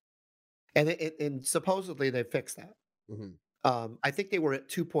 And supposedly they fixed that. Mm-hmm. I think they were at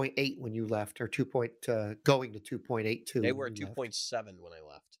 2.8 when you left, or going to 2.82. They were at 2.7 when I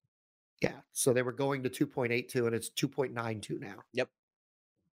left. Yeah, so they were going to 2.82, and it's 2.92 now. Yep.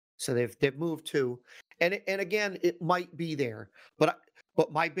 So they've moved to, and again, it might be there, but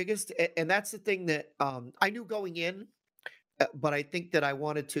my biggest, and that's the thing that I knew going in, but I think that I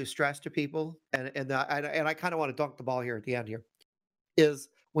wanted to stress to people, and I kind of want to dunk the ball here at the end here, is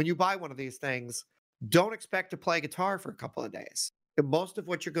when you buy one of these things, don't expect to play guitar for a couple of days. And most of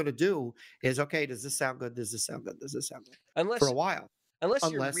what you're going to do is, okay, does this sound good? Does this sound good? Does this sound good? For a while. Unless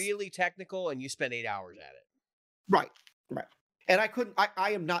you're really technical and you spend 8 hours at it. Right. And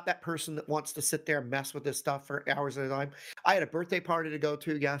I am not that person that wants to sit there and mess with this stuff for hours at a time. I had a birthday party to go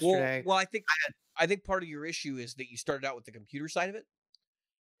to yesterday. Well, I think part of your issue is that you started out with the computer side of it.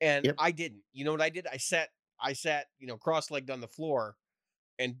 And I didn't. You know what I did? I sat, cross-legged on the floor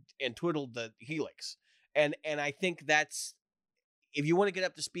and twiddled the Helix. And I think that's, if you want to get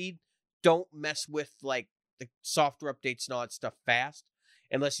up to speed, don't mess with like the software updates and all that stuff fast,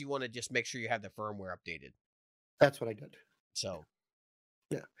 unless you want to just make sure you have the firmware updated. That's what I did. So,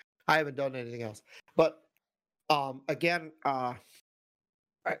 yeah, I haven't done anything else. But again,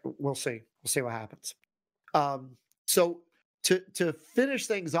 we'll see. We'll see what happens. So to finish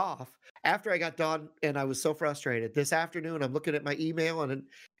things off, after I got done and I was so frustrated, this afternoon I'm looking at my email and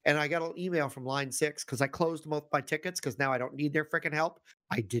I got an email from Line 6 because I closed both my tickets because now I don't need their freaking help.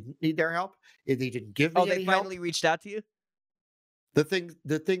 I didn't need their help. They didn't give me any help. Oh, they finally reached out to you? The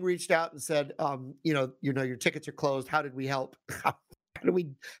thing reached out and said, your tickets are closed. How did we help? How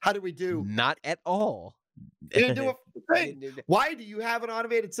did we do? Not at all. They didn't do a thing. Why do you have an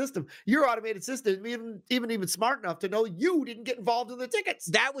automated system? Your automated system isn't even smart enough to know you didn't get involved in the tickets.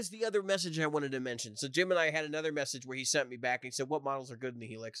 That was the other message I wanted to mention. So Jim and I had another message where he sent me back and he said, "What models are good in the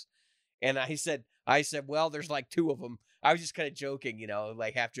Helix?" And I said, well, there's like 2 of them. I was just kind of joking,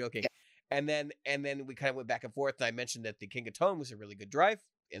 like half joking. Yeah. And then we kind of went back and forth. And I mentioned that the King of Tone was a really good drive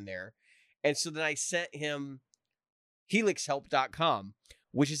in there. And so then I sent him helixhelp.com,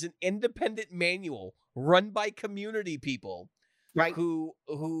 which is an independent manual run by community people Right. who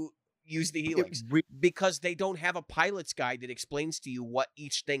use the Helix because they don't have a pilot's guide that explains to you what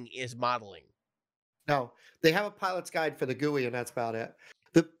each thing is modeling. No, they have a pilot's guide for the GUI, and that's about it.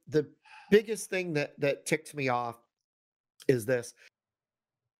 The biggest thing that ticked me off is this.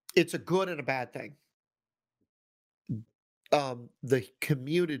 It's a good and a bad thing. The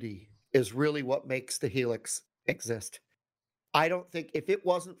community is really what makes the Helix exist. I don't think if it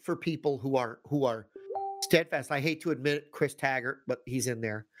wasn't for people who are steadfast, I hate to admit it, Chris Taggart, but he's in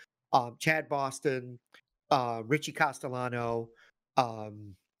there. Chad Boston, Richie Castellano,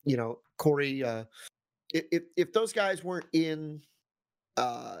 Corey. If those guys weren't in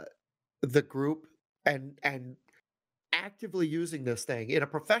the group and actively using this thing in a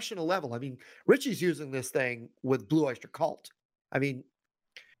professional level, I mean, Richie's using this thing with Blue Oyster Cult. I mean,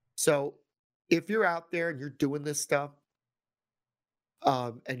 so if you're out there and you're doing this stuff,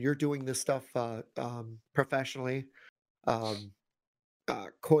 professionally, um,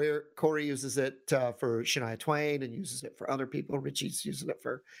 Corey uses it for Shania Twain and uses it for other people. Richie's using it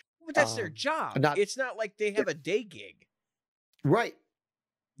for. But that's their job. It's not like they have a day gig, right?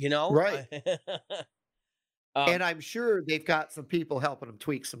 Right. And I'm sure they've got some people helping them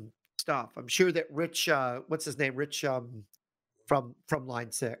tweak some stuff. I'm sure that Rich, what's his name, Rich, from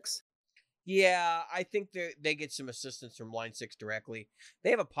Line 6. Yeah, I think they get some assistance from Line 6 directly. They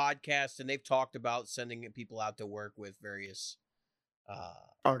have a podcast, and they've talked about sending people out to work with various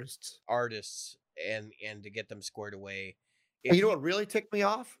artists, and to get them squared away. And you know what really ticked me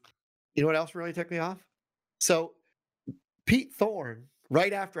off? You know what else really ticked me off? So Pete Thorne,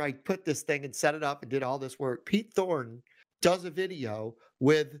 right after I put this thing and set it up and did all this work, Pete Thorne does a video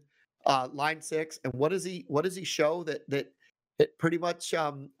with Line 6, and what does he show that it pretty much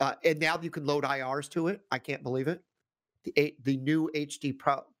and now you can load IRs to it. I can't believe it. The new HD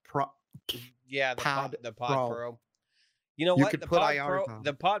Pro. Yeah, the Pod Pro. You know you what? Could put IRs on.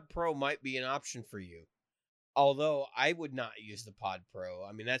 The Pod Pro might be an option for you. Although I would not use the Pod Pro.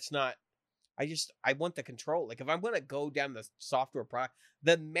 I mean, that's not. I want the control. Like if I'm going to go down the software product,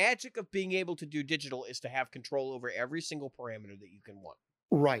 the magic of being able to do digital is to have control over every single parameter that you can want.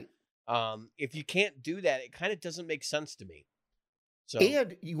 Right. If you can't do that, it kind of doesn't make sense to me. So,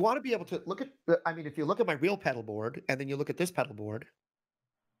 and you want to be able to look at, if you look at my real pedal board and then you look at this pedal board,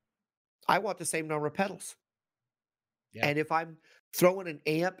 I want the same number of pedals. Yeah. And if I'm throwing an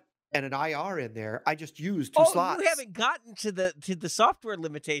amp and an IR in there, I just use two slots. You haven't gotten to the software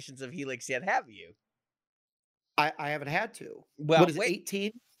limitations of Helix yet, have you? I haven't had to. Well, what is it,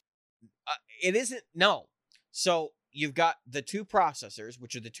 18? It isn't. No. So you've got the two processors,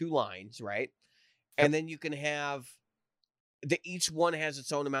 which are the two lines, right? Yep. And then you can have each one has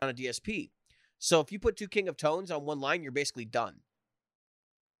its own amount of DSP. So if you put two King of Tones on one line, you're basically done.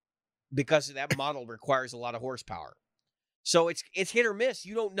 Because that model requires a lot of horsepower. So it's hit or miss.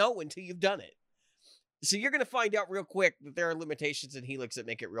 You don't know until you've done it. So you're going to find out real quick that there are limitations in Helix that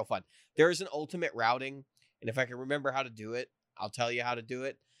make it real fun. There is an ultimate routing, and if I can remember how to do it, I'll tell you how to do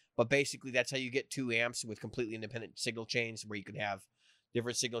it. But basically, that's how you get 2 amps with completely independent signal chains, where you can have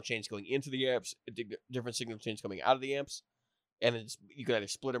different signal chains going into the amps, different signal chains coming out of the amps, and you can either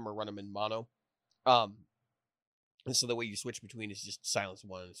split them or run them in mono. And so the way you switch between is just silence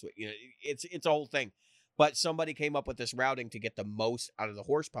one. It's a whole thing. But somebody came up with this routing to get the most out of the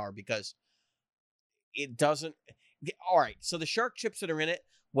horsepower because it doesn't. All right. So the Shark chips that are in it,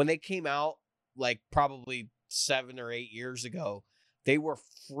 when they came out, like probably 7 or 8 years ago, they were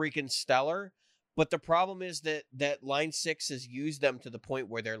freaking stellar. But the problem is that Line 6 has used them to the point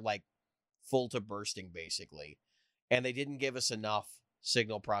where they're like full to bursting, basically. And they didn't give us enough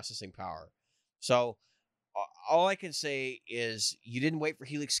signal processing power. So all I can say is you didn't wait for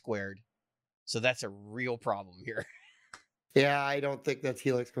Helix Squared. So that's a real problem here. Yeah, I don't think that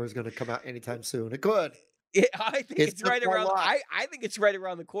Helix Squared is going to come out anytime soon. It could. I think it's right around. I think it's right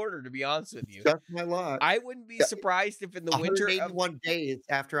around the corner. To be honest with you, that's my luck. I wouldn't be surprised if in the winter, 181 days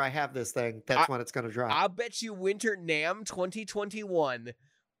after I have this thing, that's when it's going to drop. I'll bet you Winter NAMM 2021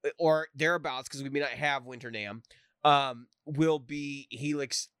 or thereabouts, because we may not have Winter NAMM, will be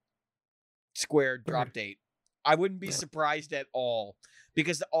Helix Squared drop date. I wouldn't be surprised at all,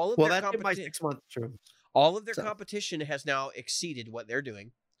 because all of their that's in my 6-month term. All of their competition has now exceeded what they're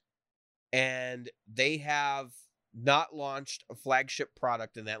doing. And they have not launched a flagship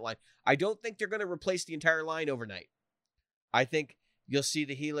product in that line. I don't think they're going to replace the entire line overnight. I think you'll see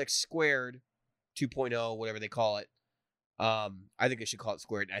the Helix Squared 2.0, whatever they call it. I think they should call it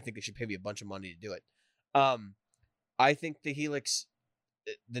Squared. I think they should pay me a bunch of money to do it. I think the Helix,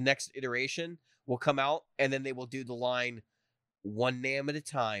 the next iteration, will come out, and then they will do the line 1 NAMM at a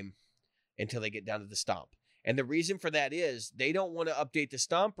time until they get down to the Stomp. And the reason for that is they don't want to update the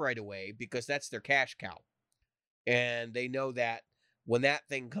Stomp right away because that's their cash cow. And they know that when that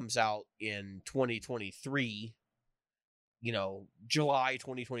thing comes out in 2023, July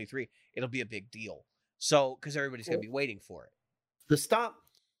 2023, it'll be a big deal. So, because everybody's going to be waiting for it. The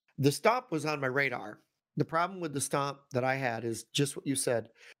Stomp was on my radar. The problem with the Stomp that I had is just what you said.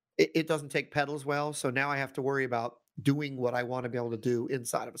 It doesn't take pedals well, so now I have to worry about doing what I want to be able to do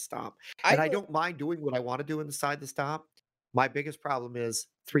inside of a Stomp. And I don't mind doing what I want to do inside the Stomp. My biggest problem is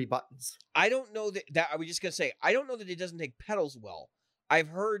 3 buttons. I don't know that I was just going to say, I don't know that it doesn't take pedals well. I've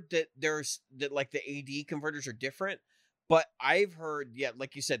heard that like the AD converters are different, but I've heard,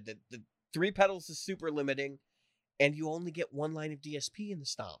 like you said, that the 3 pedals is super limiting, and you only get 1 line of DSP in the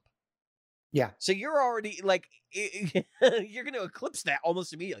Stomp. Yeah. So you're already like, you're going to eclipse that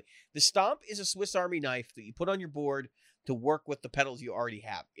almost immediately. The Stomp is a Swiss Army knife that you put on your board to work with the pedals you already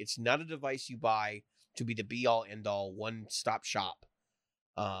have. It's not a device you buy to be the be all end all one-stop shop.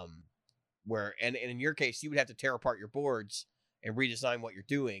 And in your case, you would have to tear apart your boards and redesign what you're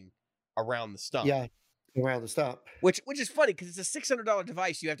doing around the Stomp. Yeah, around the Stomp. Which is funny because it's a $600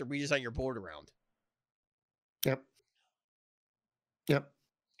 device you have to redesign your board around. Yep.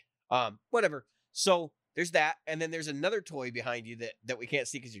 Whatever. So there's that, and then there's another toy behind you that we can't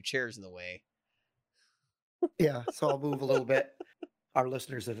see because your chair's in the way. Yeah, so I'll move a little bit. Our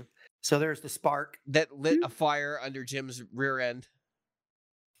listeners in. So there's the Spark that lit a fire under Jim's rear end.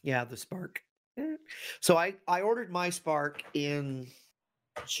 Yeah, the Spark. So I ordered my Spark in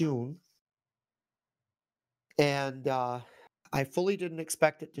June, and I fully didn't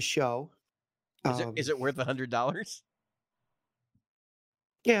expect it to show. Is it worth $100?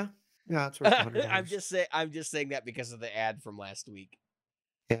 Yeah, it's worth $100. I'm just saying that because of the ad from last week.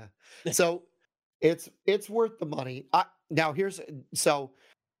 Yeah, so it's worth the money. So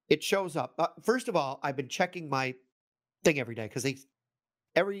it shows up. First of all, I've been checking my thing every day because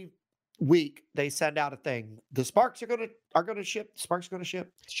every week they send out a thing. The Sparks are gonna ship. Sparks are gonna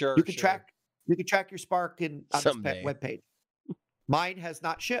ship. Sure. You can track your Spark on this webpage. Mine has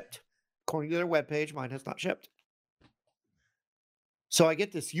not shipped. According to their webpage, mine has not shipped. So I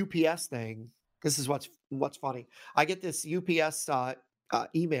get this UPS thing. This is what's funny. I get this UPS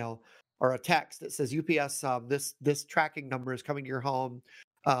email or a text that says UPS, this tracking number is coming to your home,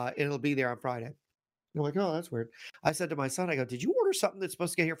 and it'll be there on Friday. I'm like, oh, that's weird. I said to my son, I go, did you order something that's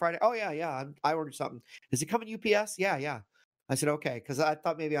supposed to get here Friday? Oh, yeah. I ordered something. Is it coming UPS? Yeah. I said, okay, because I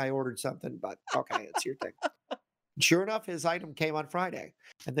thought maybe I ordered something, but okay, it's your thing. Sure enough, his item came on Friday.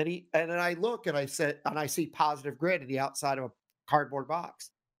 And then I look and I see Positive Grid in the outside of a cardboard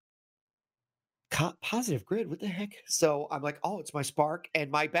box. Positive Grid, what the heck? So I'm like, oh, it's my Spark and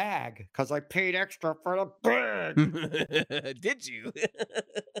my bag because I paid extra for the bag. Did you?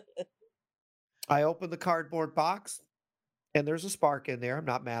 I opened the cardboard box and there's a Spark in there. I'm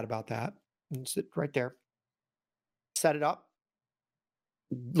not mad about that. It's right there. Set it up.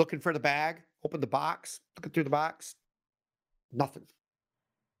 Looking for the bag. Open the box. Looking through the box. Nothing.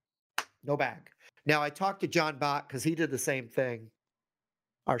 No bag. Now I talked to John Bott because he did the same thing.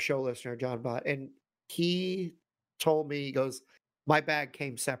 Our show listener, John Bott, and he told me, he goes, my bag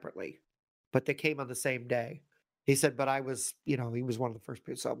came separately, but they came on the same day. He said, but I was, he was one of the first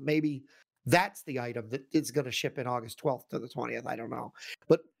people. So maybe that's the item that is going to ship in August 12th to the 20th. I don't know.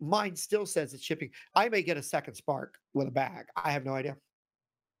 But mine still says it's shipping. I may get a second Spark with a bag. I have no idea.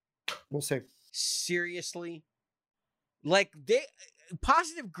 We'll see. Seriously? Like,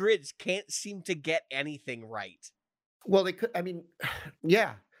 Positive Grids can't seem to get anything right. Well, they could,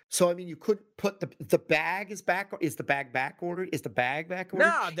 yeah. So, you could put the bag is back. Is the bag back ordered? Is the bag back ordered?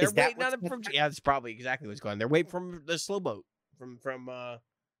 No, they're waiting on it from. Yeah, that's probably exactly what's going on. They're waiting from the slow boat from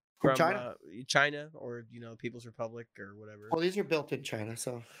China, China, or People's Republic or whatever. Well, these are built in China,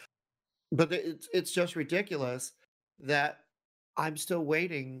 so. But it's just ridiculous that I'm still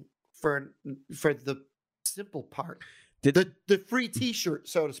waiting for the simple part, the free T-shirt,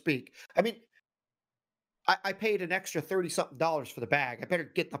 so to speak. I paid an extra $30-something for the bag. I better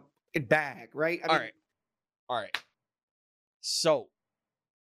get the bag, right? All right. So,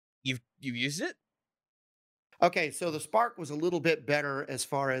 you've used it? Okay, so the Spark was a little bit better as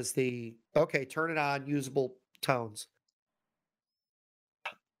far as turn it on, usable tones.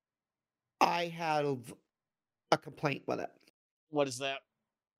 I had a complaint with it. What is that?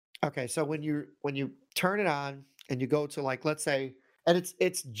 Okay, so when you turn it on and you go to, like, let's say, and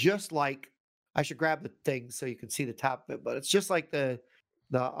it's just like, I should grab the thing so you can see the top of it, but it's just like the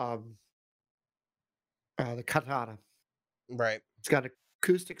Katana. Right. It's got an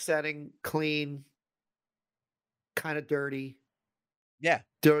acoustic setting, clean, kind of dirty. Yeah.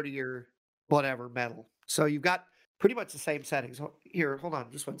 Dirtier. whatever metal. So you've got pretty much the same settings. Here, hold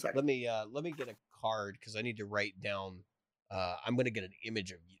on, just one second. Let me get a card because I need to write down. I'm gonna get an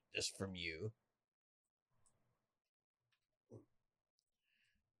image of this from you.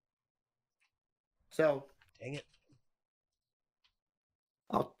 So dang it,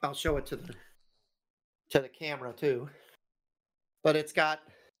 I'll show it to the camera too. But it's got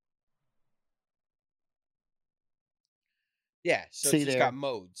so see it's just there. got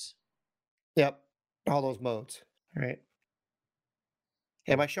modes. Yep, all those modes. All right.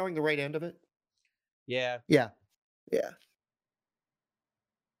 Am I showing the right end of it? Yeah. Yeah. Yeah.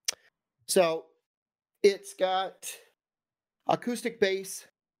 So it's got acoustic bass.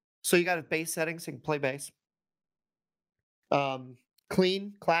 So you got a bass settings, so you can play bass.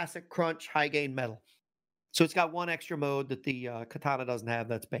 Clean, classic, crunch, high gain, metal. So it's got one extra mode that the Katana doesn't have.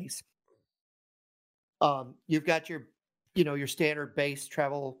 That's bass. You've got your, your standard bass,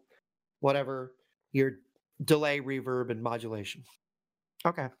 treble, whatever, your delay, reverb, and modulation.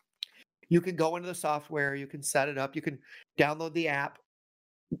 Okay. You can go into the software. You can set it up. You can download the app,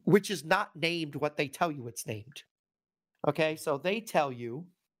 which is not named what they tell you it's named. Okay. So they tell you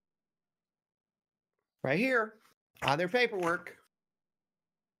right here on their paperwork.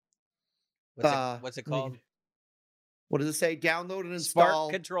 What's it called? What does it say? Download and install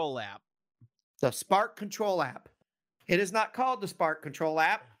Spark Control app. The Spark Control app. It is not called the Spark Control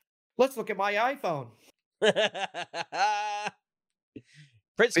app. Let's look at my iPhone.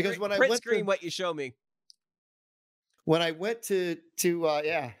 Print screen what you show me. When I went to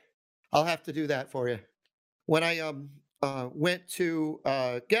yeah, I'll have to do that for you. When I went to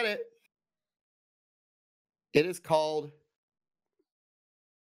get it, it is called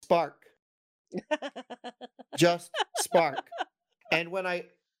Spark. Just Spark. And when I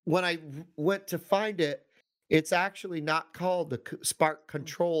went to find it, it's actually not called the Spark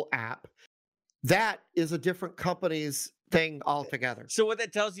Control app. That is a different company's thing altogether. So what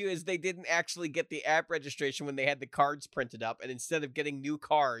that tells you is they didn't actually get the app registration when they had the cards printed up, and instead of getting new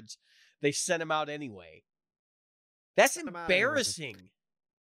cards, they sent them out anyway. That's embarrassing.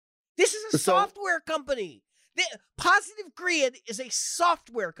 This is a software company. Positive Grid is a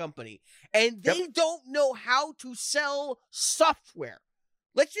software company, and they don't know how to sell software.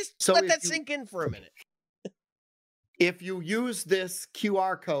 Let's just let that sink in for a minute. If you use this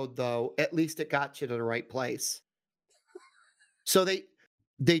QR code, though, at least it got you to the right place. So they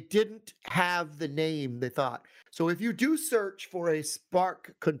didn't have the name they thought. So if you do search for a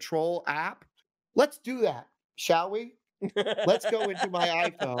Spark Control app, let's do that, shall we? Let's go into my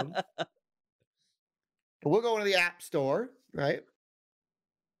iPhone. And we'll go into the App Store, right?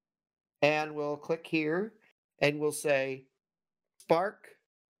 And we'll click here, and we'll say Spark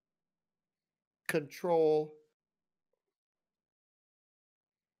Control.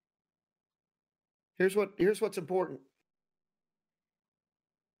 Here's what's important.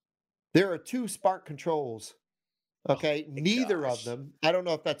 There are two Spark controls. Okay, neither of them. I don't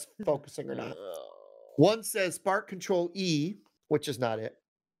know if that's focusing or not. One says Spark Control E, which is not it,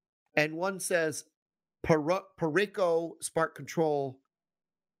 and one says Perico Spark Control.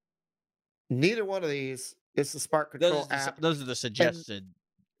 Neither one of these is the Spark Control app. Those are the suggested.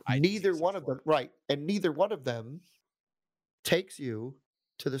 Neither one of them, right? And neither one of them takes you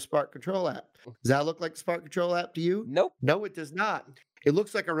to the Spark Control app. Does that look like the Spark Control app to you? Nope. No, it does not. It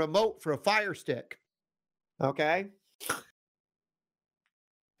looks like a remote for a Fire Stick. Okay.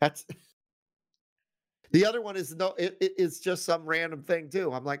 That's the other one is it's just some random thing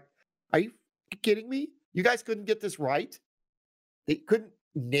too. I'm like, are you kidding me? You guys couldn't get this right? They couldn't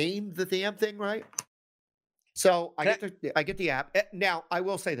name the damn thing right? So I get the app. Now I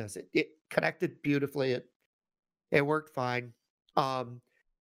will say this: it connected beautifully. It worked fine.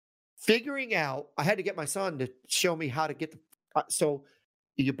 Figuring out, I had to get my son to show me how to get the. So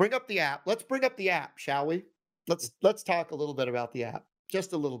you bring up the app. Let's bring up the app, shall we? Let's talk a little bit about the app,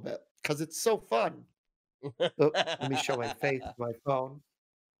 just a little bit, because it's so fun. Oh, let me show my face with my phone.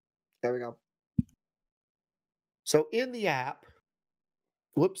 There we go. So in the app,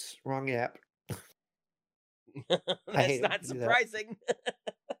 whoops, wrong app. That's not surprising.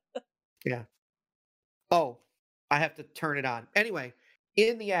 Yeah. Oh, I have to turn it on. Anyway,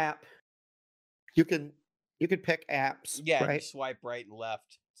 in the app, you can pick apps. Yeah, right? You swipe right and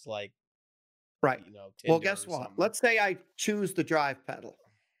left. It's like right. Tinder well, guess what? Something. Let's say I choose the drive pedal.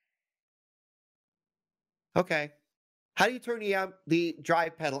 Okay. How do you turn the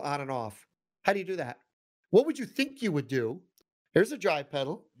drive pedal on and off? How do you do that? What would you think you would do? Here's a drive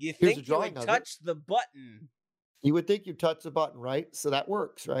pedal. You think you would touch the button. You would think you touch the button, right? So that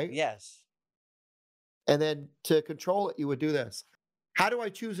works, right? Yes. And then to control it, you would do this. How do I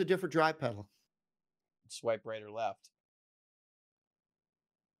choose a different drive pedal? Swipe right or left.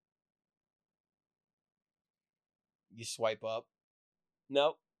 You swipe up.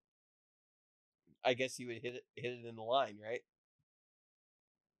 Nope. I guess you would hit it in the line, right?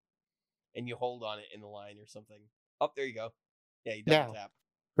 And you hold on it in the line or something. Oh, there you go. Yeah, you double Now, tap.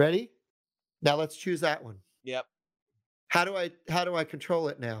 ready? Now let's choose that one. Yep. How do I control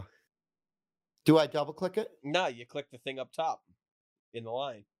it now? Do I double click it? No, you click the thing up top in the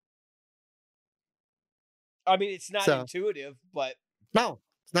line. I mean, it's not So intuitive, but no,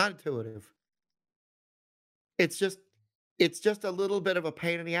 it's not intuitive. It's just a little bit of a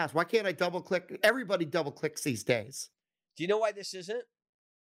pain in the ass. Why can't I double click? Everybody double clicks these days. do you know why this isn't?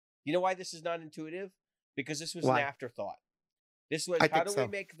 You know why this is not intuitive? Because this was an Why? afterthought. This was I how think do we so.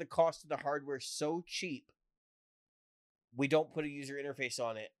 make the cost of the hardware so cheap? We don't put a user interface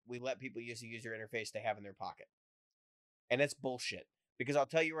on it. We let people use the user interface they have in their pocket. And that's bullshit. Because I'll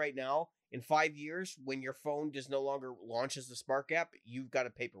tell you right now, in 5 years, when your phone just no longer launches the Spark app, you've got a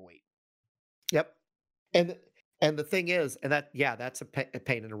paperweight. Yep. And the thing is, and that's a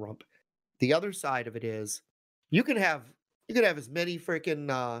pain in the rump. The other side of it is, you can have as many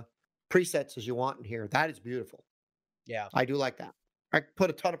freaking presets as you want in here. That is beautiful. Yeah. I do like that. I can put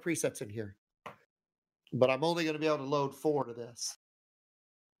a ton of presets in here, but I'm only going to be able to load 4 to this.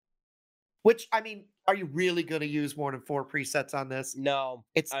 Which, I mean, are you really going to use more than 4 presets on this? No.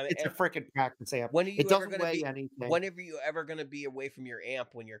 It's a freaking practice amp. When are you It ever doesn't gonna weigh be anything. whenever you ever gonna be away from your amp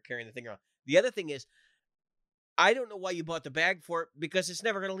when you're carrying the thing around? The other thing is, I don't know why you bought the bag for it, because it's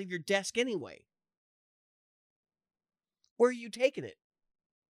never gonna leave your desk anyway. Where are you taking it?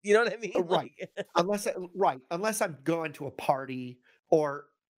 You know what I mean? Right. Unless I'm going to a party or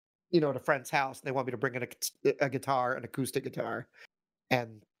at a friend's house and they want me to bring in a guitar, an acoustic guitar.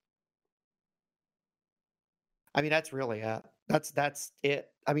 And I mean, that's really it. That's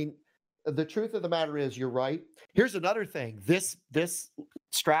it. I mean, the truth of the matter is, you're right. Here's another thing. This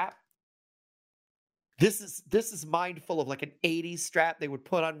strap, this is mindful of like an 80s strap they would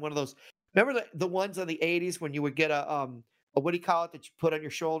put on one of those. Remember the ones in the 80s when you would get a what do you call it that you put on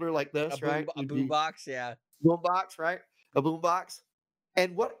your shoulder like this, right? a boom box, yeah. Boom box, right? A boom box.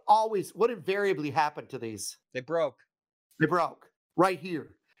 And what invariably happened to these? They broke. They broke right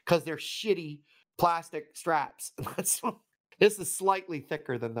here because they're shitty plastic straps. This is slightly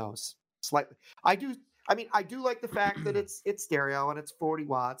thicker than those. Slightly. I do like the fact that it's stereo and it's 40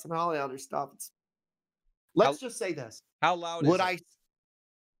 watts and all the other stuff. Let's just say this. How loud is it?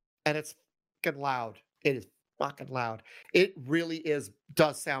 And it's fucking loud. It is fucking loud. It really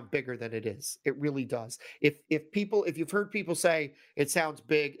does sound bigger than it is. It really does. If you've heard people say it sounds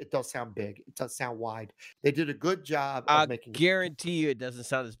big, it does sound big. It does sound wide. They did a good job of making guarantee you it doesn't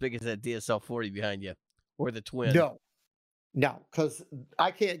sound as big as that DSL 40 behind you or the Twin. No, because I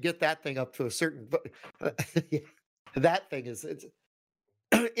can't get that thing up to a certain that thing is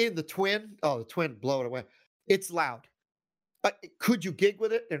in the Twin. Oh, the Twin, blow it away. It's loud. Could you gig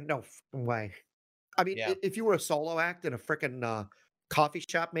with it? There's no way. I mean, if you were a solo act in a freaking coffee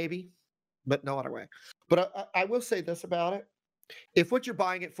shop, maybe, but no other way. But I will say this about it: if what you're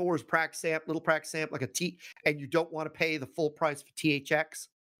buying it for is little practice amp, like a T, and you don't want to pay the full price for THX,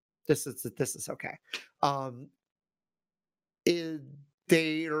 this is okay.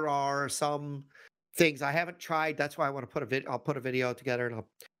 There are some things I haven't tried. That's why I want to put a video. I'll put a video together, and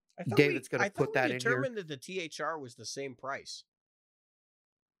David's going to put that in here. I determined that the THR was the same price.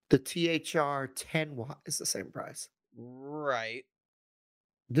 The THR 10 watt is the same price. Right.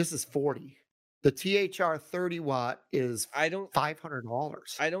 This is 40. The THR 30 watt is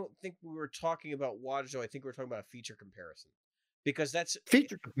 $500. I don't think we were talking about wattage, though. I think we were talking about a feature comparison. Because that's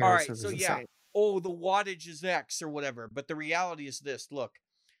feature comparison. All right, so yeah. Oh, the wattage is X or whatever. But the reality is this. Look,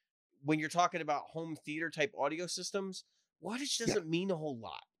 when you're talking about home theater type audio systems, wattage doesn't mean a whole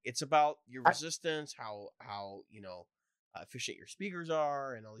lot. It's about your resistance, how efficient your speakers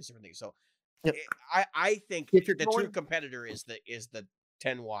are, and all these different things. So, I think the true competitor is the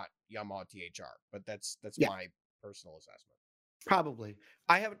 10 watt Yamaha THR, but that's my personal assessment. Probably.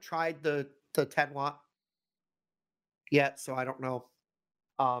 I haven't tried the 10 watt yet, so I don't know.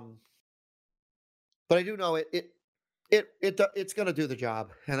 But I do know it's going to do the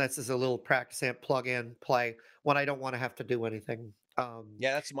job, and that's just a little practice amp plug in play when I don't want to have to do anything.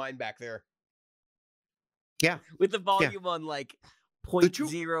 Yeah, that's mine back there. Yeah, with the volume on like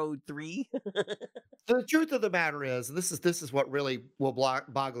 0.03. The truth of the matter is, this is what really will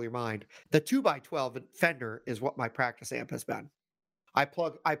boggle your mind. The 2x12 Fender is what my practice amp has been. I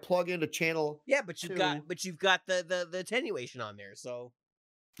plug into channel. Yeah, but you've got the attenuation on there, so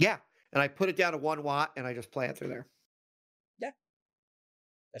yeah, and I put it down to 1 watt and I just play it through there. Yeah,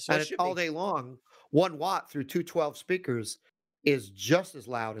 That's what and it it's should all be. day long. 1 watt through 212 speakers is just as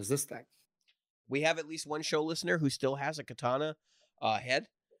loud as this thing. We have at least one show listener who still has a Katana head,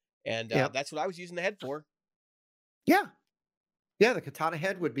 and Yep. that's what I was using the head for. Yeah. Yeah, the Katana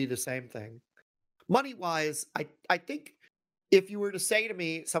head would be the same thing. Money wise, I think if you were to say to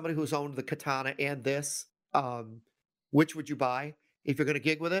me, somebody who's owned the Katana and this, which would you buy if you're going to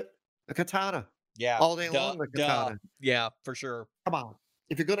gig with it? A Katana. Yeah, All day long, the duh. Katana. Yeah, for sure. Come on.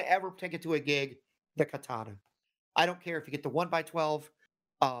 If you're going to ever take it to a gig, the Katana. I don't care if you get the 1x12.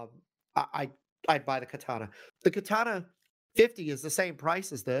 Um, I'd buy the Katana. The Katana 50 is the same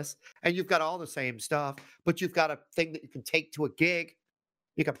price as this, and you've got all the same stuff, but you've got a thing that you can take to a gig.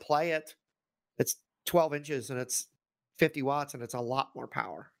 You can play it. It's 12 inches and it's 50 watts, and it's a lot more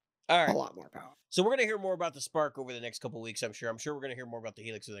power. All A right. lot more power. So we're going to hear more about the Spark over the next couple of weeks, I'm sure. I'm sure we're going to hear more about the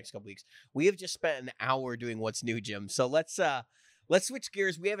Helix over the next couple of weeks. We have just spent an hour doing what's new, Jim. So let's switch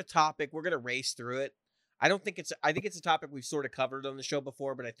gears. We have a topic. We're going to race through it. I think it's a topic we've sort of covered on the show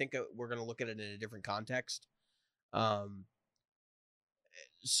before, but I think we're going to look at it in a different context.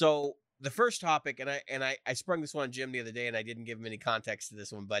 So the first topic, and I sprung this one on Jim the other day, and I didn't give him any context to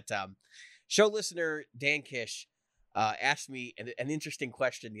this one, but show listener Dan Kish asked me an interesting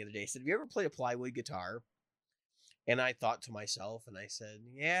question the other day. He said, "Have you ever played a plywood guitar?" And I thought to myself, and I said,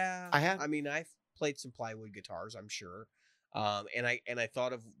 "Yeah, I have. I mean, I've played some plywood guitars, I'm sure." And I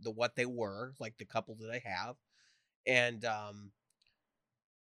thought of what they were, like the couple that I have, and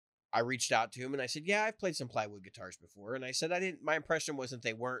I reached out to him and I said, "Yeah, I've played some plywood guitars before." And I said, my impression wasn't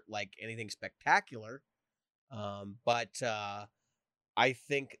they weren't like anything spectacular. But I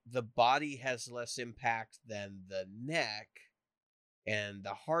think the body has less impact than the neck, and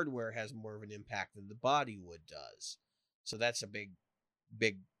the hardware has more of an impact than the body wood does. So that's a big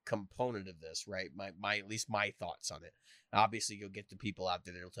component of this, right? My at least my thoughts on it. Obviously, you'll get the people out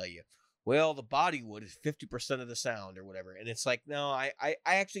there that'll tell you, well, the body wood is 50% of the sound or whatever. And it's like, no, I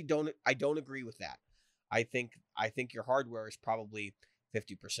actually don't agree with that. I think your hardware is probably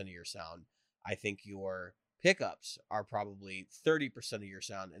 50% of your sound. I think your pickups are probably 30% of your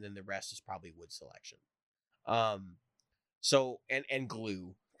sound, and then the rest is probably wood selection. So and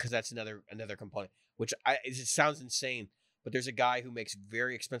glue, because that's another component, which it sounds insane, but there's a guy who makes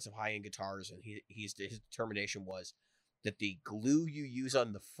very expensive high-end guitars, and his determination was that the glue you use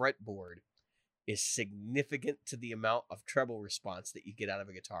on the fretboard is significant to the amount of treble response that you get out of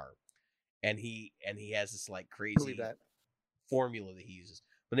a guitar. And he has this like crazy formula that he uses.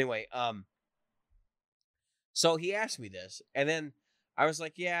 But anyway, so he asked me this, and then I was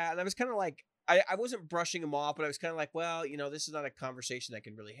like, yeah, and I was kind of like, I wasn't brushing him off, but I was kind of like, well, this is not a conversation I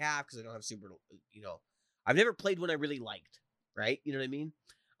can really have because I don't have super, I've never played one I really liked, right? You know what I mean?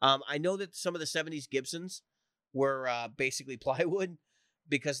 I know that some of the 70s Gibsons were basically plywood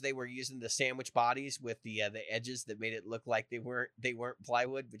because they were using the sandwich bodies with the edges that made it look like they weren't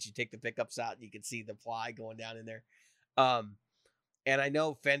plywood, but you take the pickups out and you can see the ply going down in there. And I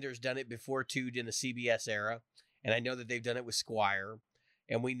know Fender's done it before too in the CBS era, and I know that they've done it with Squier,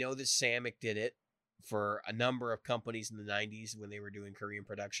 and we know that Samick did it for a number of companies in the 90s when they were doing Korean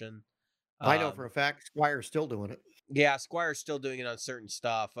production. I know for a fact Squire's still doing it. Yeah, Squire's still doing it on certain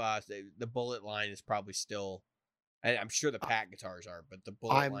stuff. The Bullet line is probably still, I'm sure the Pat guitars are, but the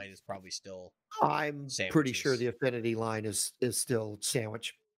Bullet line is probably still. I'm pretty sure the Affinity line is still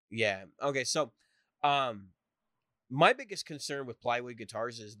sandwich. Yeah. Okay. So, my biggest concern with plywood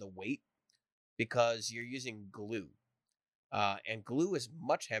guitars is the weight, because you're using glue, and glue is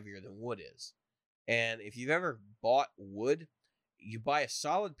much heavier than wood is. And if you've ever bought wood, you buy a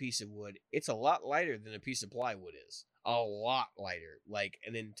solid piece of wood, it's a lot lighter than a piece of plywood is. A lot lighter, like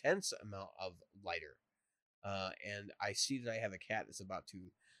an intense amount of lighter. And I see that I have a cat that's about to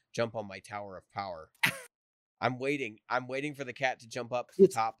jump on my tower of power. I'm waiting for the cat to jump up to the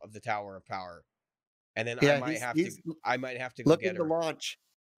top of the tower of power. And then I might have to go get her. Looking to launch.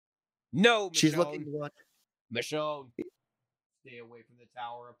 No, Michonne. She's looking to launch. Michonne, stay away from the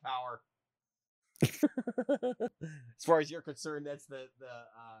tower of power. As far as you're concerned, that's the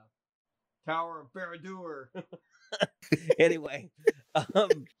Tower of Barad-dûr. Anyway,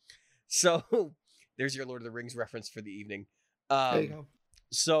 so there's your Lord of the Rings reference for the evening. There you go.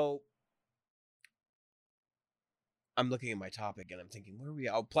 So I'm looking at my topic and I'm thinking, where are we?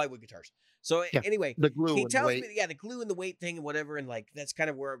 Oh, plywood guitars. So anyway, the glue he and tells weight. me, the glue and the weight thing and whatever, and like that's kind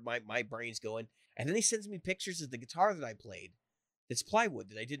of where my brain's going. And then he sends me pictures of the guitar that I played that's plywood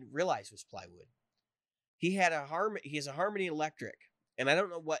that I didn't realize was plywood. He has a Harmony Electric, and I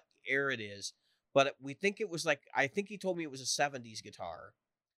don't know what era it is, but we think it was like, I think he told me it was a 70s guitar.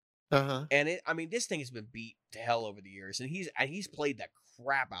 Uh-huh. And this thing has been beat to hell over the years, and he's played the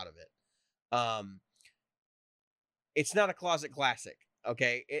crap out of it. It's not a closet classic,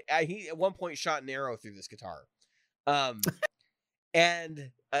 okay? He at one point shot an arrow through this guitar,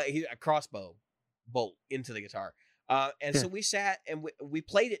 and he a crossbow bolt into the guitar. And Yeah. so we sat and we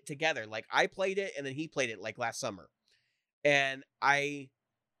played it together. Like I played it, and then he played it like last summer, and I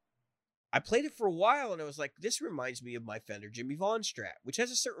played it for a while, and I was like, this reminds me of my Fender Jimmy Vaughn Strat, which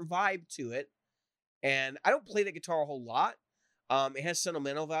has a certain vibe to it. And I don't play the guitar a whole lot. It has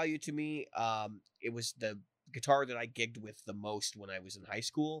sentimental value to me. It was the guitar that I gigged with the most when I was in high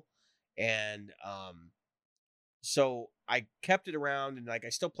school. And so I kept it around, and like I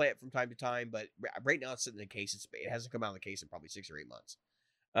still play it from time to time, but right now it's sitting in the case. It hasn't come out of the case in probably 6 or 8 months.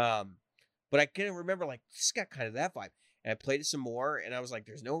 But I can remember like this got kind of that vibe. And I played it some more, and I was like,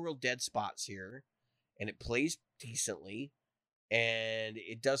 there's no real dead spots here. And it plays decently. And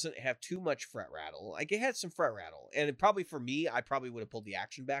it doesn't have too much fret rattle. Like it had some fret rattle. And it probably for me, I probably would have pulled the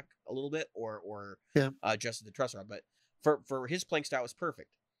action back a little bit or adjusted the truss rod. But for his playing style, it was perfect.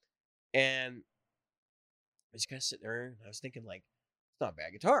 And I was kind of sitting there, and I was thinking like, it's not a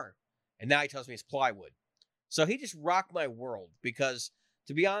bad guitar. And now he tells me it's plywood. So he just rocked my world, because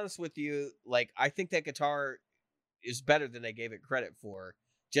to be honest with you, like I think that guitar is better than they gave it credit for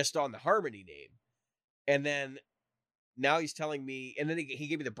just on the Harmony name. And then now he's telling me, and then he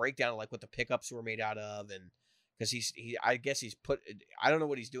gave me the breakdown of like what the pickups were made out of, and because I guess he's I don't know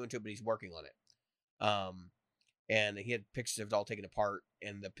what he's doing to it, but he's working on it. And he had pictures of it all taken apart,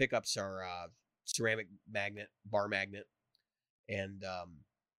 and the pickups are ceramic bar magnet, and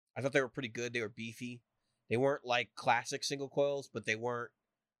I thought they were pretty good. They were beefy. They weren't like classic single coils, but they weren't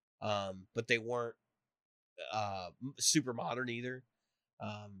super modern either.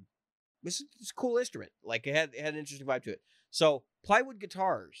 It's a cool instrument. Like it had an interesting vibe to it. So plywood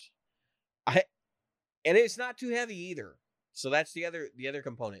guitars, and it's not too heavy either. So that's the other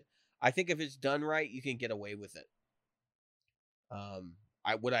component. I think if it's done right, you can get away with it.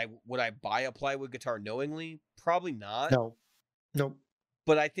 Would I buy a plywood guitar knowingly? Probably not. No. Nope.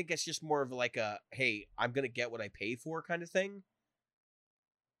 But I think it's just more of like a, hey, I'm gonna get what I pay for kind of thing.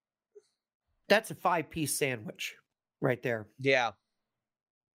 That's a 5-piece sandwich right there. Yeah.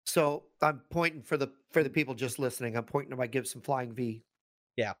 So I'm pointing for the people just listening. I'm pointing to my Gibson Flying V.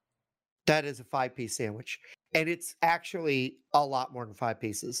 Yeah. That is a 5-piece sandwich, and it's actually a lot more than 5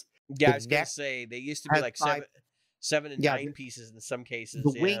 pieces. Yeah, The I was gonna neck say they used to be like seven and 9 pieces in some cases.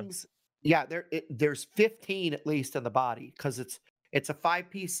 The wings, there's 15 at least in the body, because it's a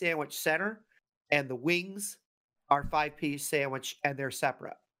 5-piece sandwich center, and the wings are 5-piece sandwich, and they're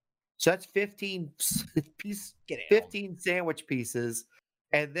separate. So that's 15 sandwich pieces.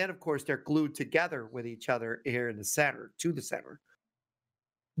 And then, of course, they're glued together with each other here in the center, to the center.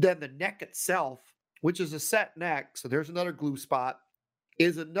 Then the neck itself, which is a set neck, so there's another glue spot,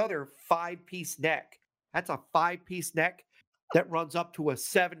 is another 5-piece neck. That's a 5-piece neck that runs up to a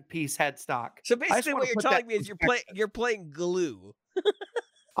 7-piece headstock. So basically what you're telling me is you're playing glue.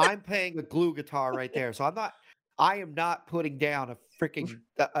 I'm playing a glue guitar right there. So I am not putting down a freaking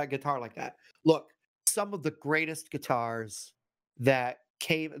a guitar like that. Look, some of the greatest guitars that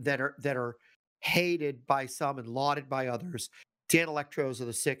are hated by some and lauded by others, Danelectros of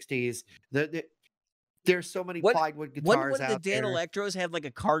the 60s. There's so many plywood guitars out there. What did the Danelectros have, like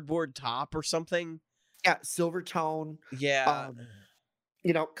a cardboard top or something? Yeah, Silvertone. Yeah.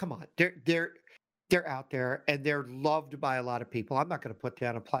 Come on. They're out there, and they're loved by a lot of people. I'm not going to put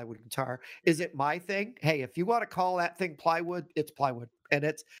down a plywood guitar. Is it my thing? Hey, if you want to call that thing plywood, it's plywood, and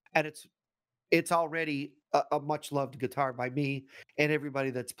it's already a much loved guitar by me and everybody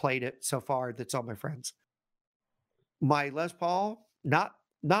that's played it so far. That's all my friends. My Les Paul, not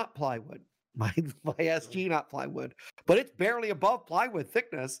plywood. My SG, not plywood, but it's barely above plywood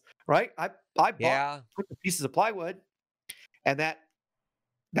thickness, right? I bought pieces of plywood, and that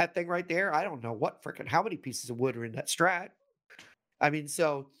thing right there, I don't know how many pieces of wood are in that Strat. I mean,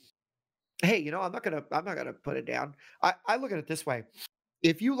 so hey, I'm not gonna put it down. I look at it this way: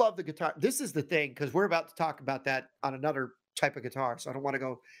 if you love the guitar, this is the thing, because we're about to talk about that on another type of guitar, so I don't want to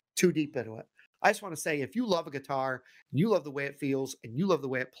go too deep into it. I just want to say, if you love a guitar, you love the way it feels, and you love the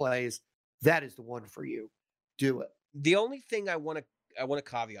way it plays, that is the one for you. Do it. The only thing I want to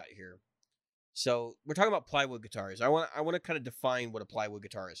caveat here. So we're talking about plywood guitars. I want to kind of define what a plywood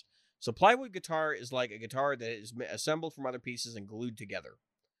guitar is. So plywood guitar is like a guitar that is assembled from other pieces and glued together.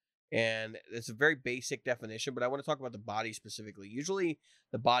 And it's a very basic definition, but I want to talk about the body specifically. Usually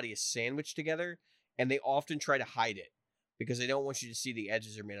the body is sandwiched together, and they often try to hide it because they don't want you to see the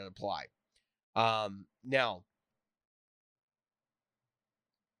edges are made out of ply. Now,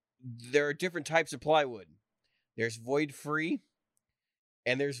 there are different types of plywood. There's void free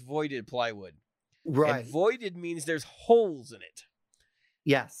and there's voided plywood. Right. And voided means there's holes in it.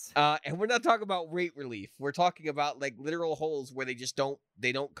 Yes. And we're not talking about rate relief. We're talking about like literal holes where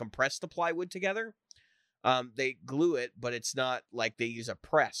they don't compress the plywood together. They glue it, but it's not like they use a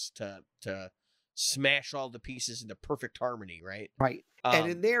press to smash all the pieces into perfect harmony, right? Right. And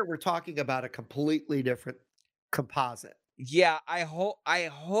in there, we're talking about a completely different composite. Yeah, I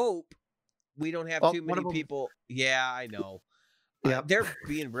hope we don't have too many people. Yeah, I know. Yep. They're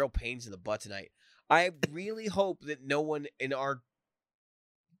being real pains in the butt tonight. I really hope that no one in our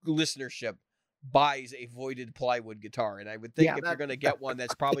listenership buys a voided plywood guitar, and I would think if you're going to get one,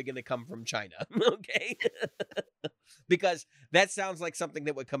 that's probably going to come from China. Okay. Because that sounds like something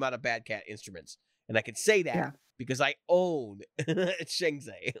that would come out of Bad Cat Instruments, and I can say that because I own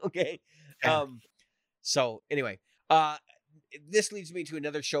Shengzai. Okay. So anyway, this leads me to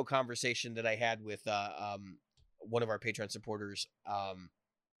another show conversation that I had with one of our Patreon supporters,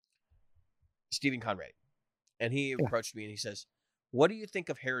 Stephen Conrad, and he approached me and he says, "What do you think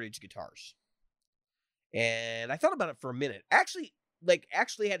of heritage guitars?" And I thought about it for a minute. Actually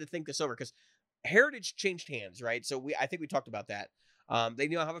had to think this over because Heritage changed hands, right? So I think we talked about that. They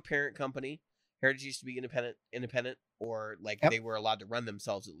now have a parent company. Heritage used to be independent, or like they were allowed to run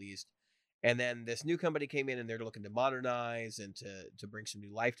themselves at least. And then this new company came in and they're looking to modernize and to bring some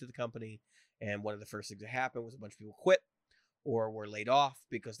new life to the company. And one of the first things that happened was a bunch of people quit or were laid off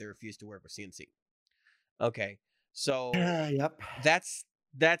because they refused to work with CNC. Okay. So that's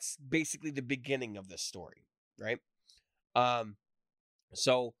basically the beginning of this story, right?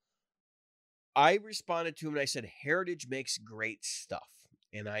 So I responded to him and I said, Heritage makes great stuff.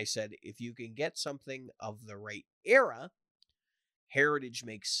 And I said, if you can get something of the right era, Heritage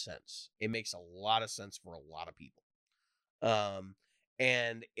makes sense. It makes a lot of sense for a lot of people.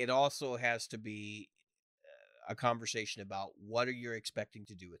 And it also has to be a conversation about what are you expecting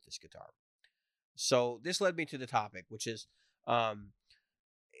to do with this guitar. So this led me to the topic, which is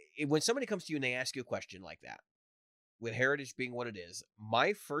when somebody comes to you and they ask you a question like that, with Heritage being what it is,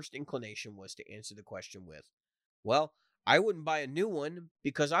 my first inclination was to answer the question with, well, I wouldn't buy a new one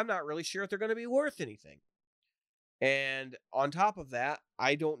because I'm not really sure if they're going to be worth anything. And on top of that,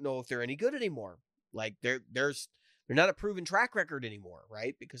 I don't know if they're any good anymore. Like they're not a proven track record anymore,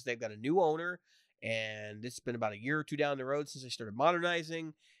 right? Because they've got a new owner and it's been about a year or two down the road since they started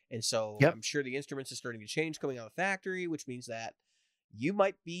modernizing. And so I'm sure the instruments are starting to change coming out of the factory, which means that you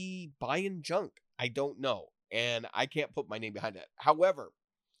might be buying junk. I don't know. And I can't put my name behind that. However,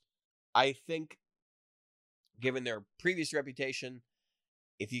 I think given their previous reputation,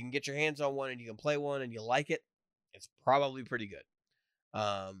 if you can get your hands on one and you can play one and you like it, it's probably pretty good.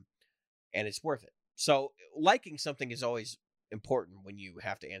 And it's worth it. So liking something is always important when you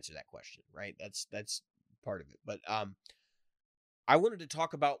have to answer that question, right? That's part of it. But I wanted to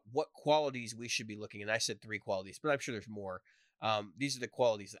talk about what qualities we should be looking at. And I said 3 qualities, but I'm sure there's more. These are the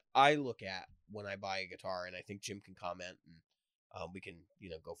qualities that I look at when I buy a guitar, and I think Jim can comment and we can,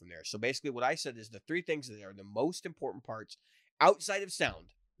 go from there. So basically what I said is the 3 things that are the most important parts outside of sound,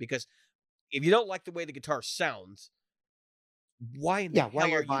 because if you don't like the way the guitar sounds, why in the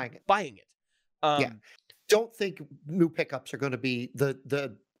hell are you buying it? Don't think new pickups are going to be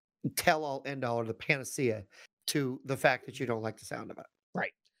the tell-all, end-all, or the panacea to the fact that you don't like the sound of it.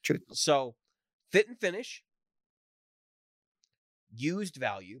 Right. True. So fit and finish, used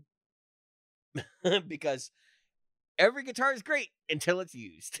value, because every guitar is great until it's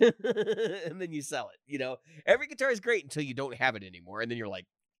used and then you sell it. Every guitar is great until you don't have it anymore. And then you're like,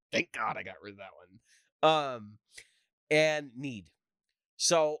 thank God I got rid of that one. And need.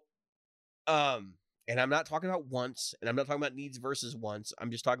 So, and I'm not talking about once, and I'm not talking about needs versus wants.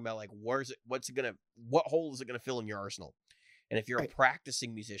 I'm just talking about like, what hole is it going to fill in your arsenal? And if you're a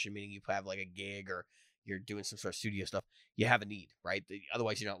practicing musician, meaning you have like a gig or you're doing some sort of studio stuff, you have a need, right?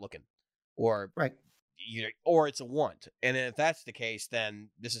 Otherwise you're not looking, or or it's a want. And if that's the case, then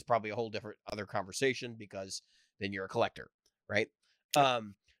this is probably a whole different other conversation, because then you're a collector, right?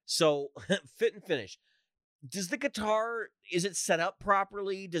 So fit and finish. Does the guitar, is it set up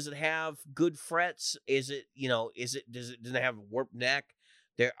properly? Does it have good frets? Does it have a warped neck?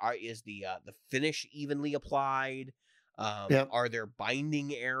 Is the finish evenly applied? Are there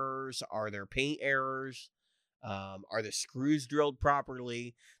binding errors? Are there paint errors? Are the screws drilled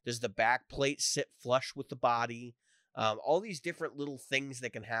properly? Does the back plate sit flush with the body? All these different little things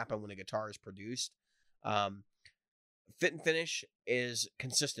that can happen when a guitar is produced. Fit and finish is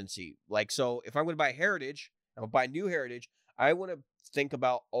consistency. Like, so if I'm going to buy Heritage, I'm going to buy new Heritage, I want to think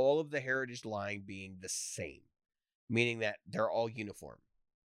about all of the Heritage line being the same, meaning that they're all uniform.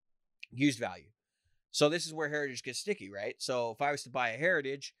 used value. So this is where Heritage gets sticky, right? So if I was to buy a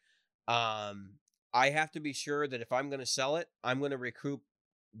Heritage, I have to be sure that if I'm going to sell it, I'm going to recoup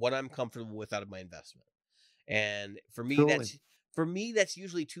what I'm comfortable with out of my investment. And Truly. for me that's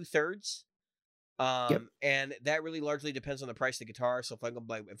usually 2/3. Yep. And that really largely depends on the price of the guitar. So if I'm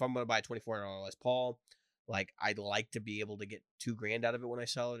gonna buy a $2,400 Les Paul, like I'd like to be able to get $2,000 out of it when I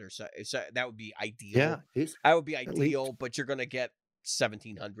sell it, or so that would be Yeah. ideal. He's That would be at least. ideal, but you're gonna get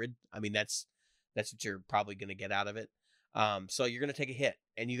 1,700. I mean, that's what you're probably gonna get out of it. So you're gonna take a hit,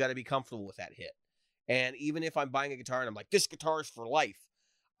 and you got to be comfortable with that hit. And even if I'm buying a guitar and I'm like, this guitar is for life,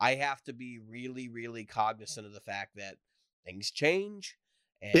 I have to be really, really cognizant of the fact that things change,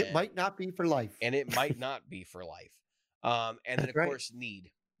 It and might not be for life. it might not be for life. And then That's of right. course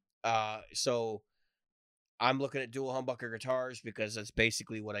need. So I'm looking at dual humbucker guitars because that's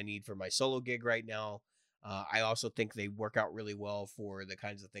basically what I need for my solo gig right now. I also think they work out really well for the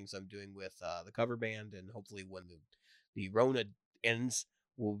kinds of things I'm doing with the cover band, and hopefully when the Rona ends,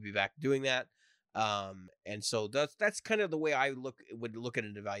 we'll be back doing that. And so that's kind of the way I would look at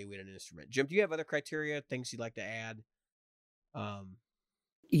and evaluate an instrument. Jim, do you have other criteria, things you'd like to add?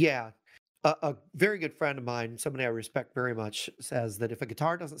 Yeah. A very good friend of mine, somebody I respect very much, says that if a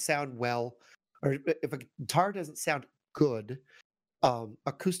guitar doesn't sound well, or if a guitar doesn't sound good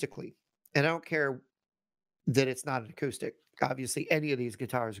acoustically, and I don't care that it's not an acoustic, obviously any of these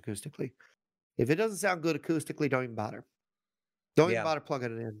guitars acoustically, if it doesn't sound good acoustically, don't even bother. Don't even Yeah. bother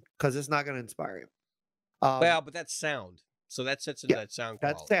plugging it in because it's not going to inspire you. Well, but that's sound. So that sits into Yeah, that sound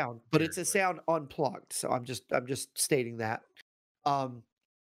that's quality sound, but it's a territory. sound unplugged. So I'm just stating that. Um,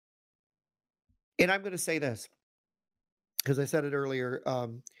 and I'm going to say this because I said it earlier.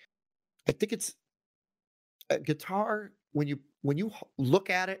 I think it's a guitar when you look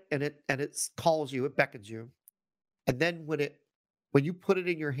at it and it calls you, it beckons you, and then when you put it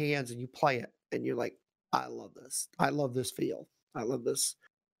in your hands and you play it, and you're like, I love this. I love this feel. I love this.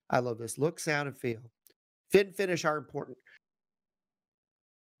 I love this look, sound, and feel. Fit and finish are important.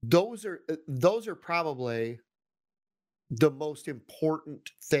 Those are probably the most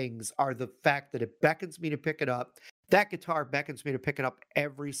important things. Are the fact that it beckons me to pick it up. That guitar beckons me to pick it up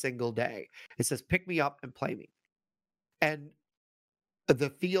every single day. It says, "Pick me up and play me." And the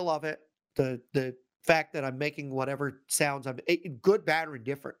feel of it, the fact that I'm making whatever sounds good, bad, or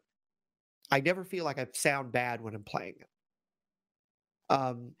indifferent. I never feel like I sound bad when I'm playing it.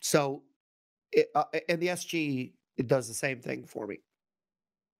 So and the SG, it does the same thing for me.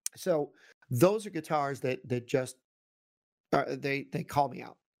 So those are guitars that just they call me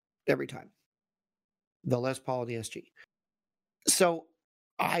out every time. The Les Paul and the SG. So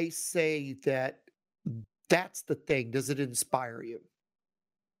I say that's the thing. Does it inspire you?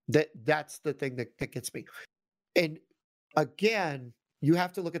 That's the thing that gets me. And again, you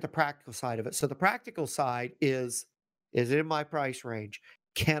have to look at the practical side of it. So the practical side is it in my price range?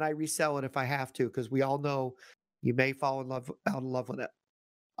 Can I resell it if I have to? Because we all know you may fall out of love with it.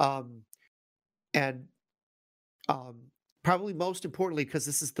 Um, and probably most importantly, because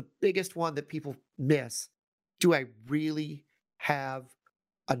this is the biggest one that people miss, do I really have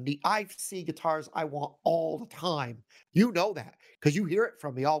a need? I see guitars I want all the time. You know that because you hear it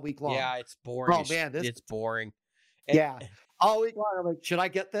from me all week long. Yeah, it's boring. Oh man, this It's boring. And yeah. All week long, I'm like, should I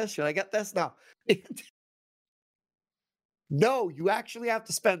get this? Should I get this? No. No, you actually have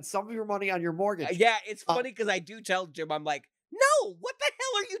to spend some of your money on your mortgage. yeah, it's Uh, funny because I do tell Jim, I'm like, no, what the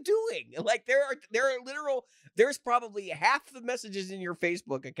hell are you doing? Like there's probably half the messages in your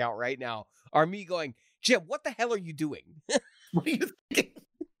Facebook account right now are me going, Jim, what the hell are you doing? what are you thinking?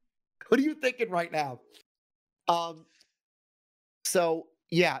 What are you thinking right now? Um, so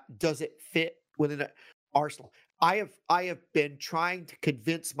yeah, does it fit within an arsenal? I have been trying to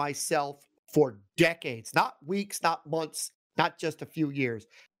convince myself for decades, not weeks, not months, not just a few years,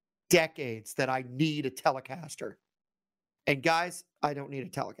 decades, that I need a Telecaster. And guys, I don't need a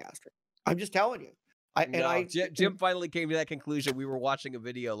Telecaster. I'm just telling you. No, Jim finally came to that conclusion. We were watching a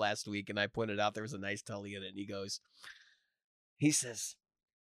video last week, and I pointed out there was a nice Telly in it, and he says,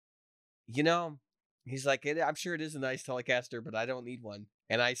 you know, he's like, I'm sure it is a nice Telecaster, but I don't need one.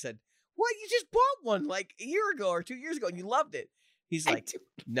 And I said, what? You just bought one like a year ago or 2 years ago, and you loved it. He's I like, do.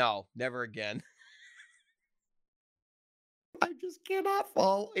 no, never again. I just cannot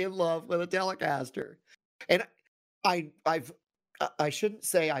fall in love with a Telecaster. And I shouldn't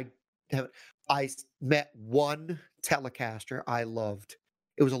say I haven't. Met one Telecaster I loved.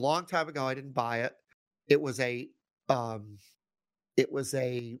 It was a long time ago. I didn't buy it. It was a um, it was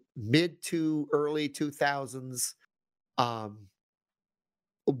a mid to early 2000s. Um,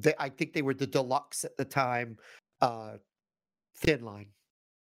 I think they were the deluxe at the time. Uh, Thin line.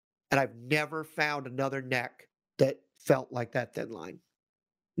 and I've never found another neck that felt like that thin line.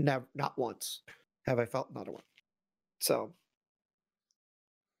 Never, not once have I felt another one. So,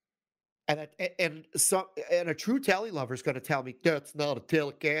 and a true telly lover is going to tell me that's not a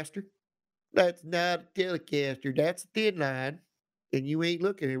Telecaster. That's not a Telecaster. That's a thin line, and you ain't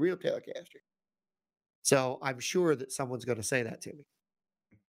looking at a real Telecaster. So I'm sure that someone's going to say that to me.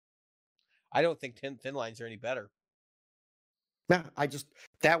 I don't think thin lines are any better. Yeah,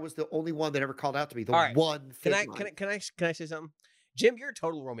 that was the only one that ever called out to me. The All right. one Can thin I line. can I say something? Jim, you're a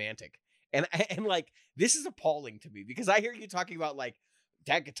total romantic. And like this is appalling to me because I hear you talking about like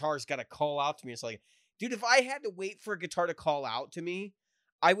that guitar's got to call out to me. It's like, dude, if I had to wait for a guitar to call out to me,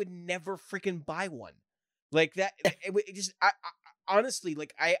 I would never freaking buy one. Like that it just I honestly,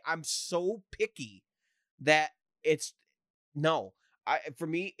 like I'm so picky that it's no. For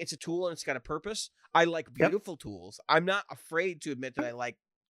me, it's a tool and it's got a purpose. I like beautiful tools. I'm not afraid to admit that I like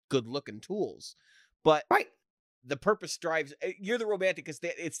good-looking tools. But Right. the purpose drives. You're the romantic because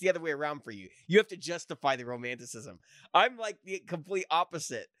it's the other way around for you. You have to justify the romanticism. I'm like the complete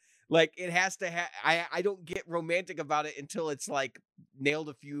opposite. Like it has to have. I don't get romantic about it until it's like nailed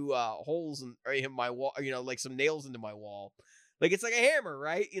a few holes in my wall. You know, like some nails into my wall. Like it's like a hammer,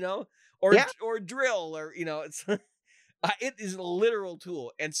 right? You know, or or drill, or you know, it's it is a literal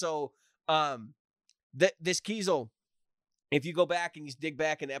tool. And so, this Kiesel, if you go back and you dig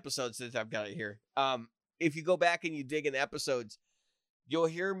back in episodes, since I've got it here, if you go back and you dig in episodes, you'll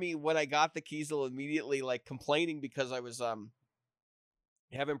hear me when I got the Kiesel immediately like complaining because I was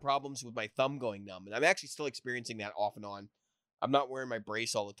having problems with my thumb going numb, and I'm actually still experiencing that off and on. I'm not wearing my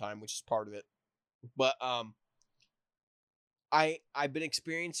brace all the time, which is part of it, but I've been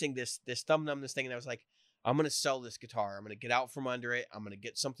experiencing this thumb numbness thing, and I was like, I'm gonna sell this guitar. I'm gonna get out from under it. I'm gonna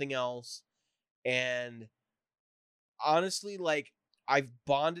get something else, and honestly, like I've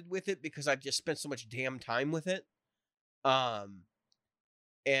bonded with it because I've just spent so much damn time with it.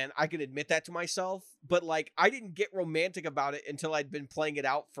 And I can admit that to myself, but like I didn't get romantic about it until I'd been playing it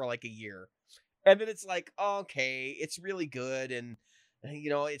out for like a year. And then it's like, okay, it's really good, and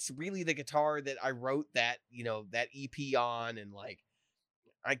you know, it's really the guitar that I wrote that, you know, that EP on, and like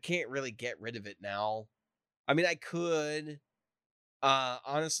I can't really get rid of it now. I mean, I could.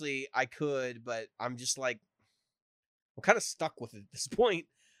 Honestly, I could, but I'm just like I'm kind of stuck with it at this point.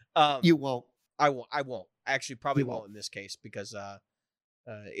 You won't. I won't. I won't. Actually, probably You won't. won't in this case because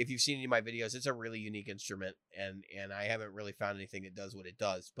if you've seen any of my videos, it's a really unique instrument, and I haven't really found anything that does what it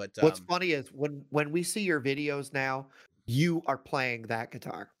does. But What's funny is when we see your videos now, you are playing that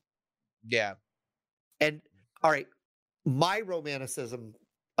guitar. yeah. And all right, my romanticism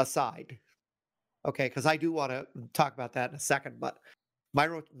aside, okay, because I do want to talk about that in a second, but my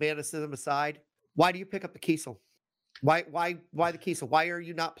romanticism aside, why do you pick up the Kiesel? Why the Kiesel? Why are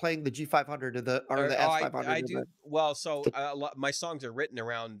you not playing the G500 or the S500? I do. Well, so my songs are written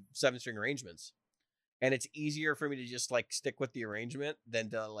around 7-string arrangements, and it's easier for me to just like stick with the arrangement than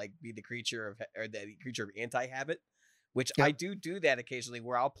to like be the creature of anti-habit, which I do that occasionally,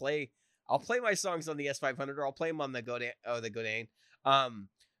 where I'll play my songs on the S500 or I'll play them on the Godin.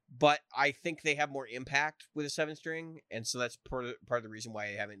 But I think they have more impact with a 7-string, and so that's part of the reason why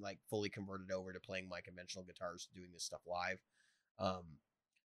I haven't like fully converted over to playing my conventional guitars, doing this stuff live,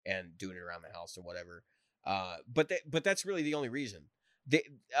 and doing it around the house or whatever. But that's really the only reason.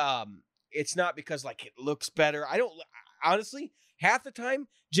 It's not because like it looks better. I don't honestly half the time,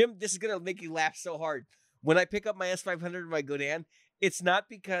 Jim. This is gonna make you laugh so hard when I pick up my S500 or my Godin. It's not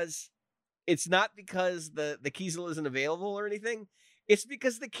because the Kiesel isn't available or anything. It's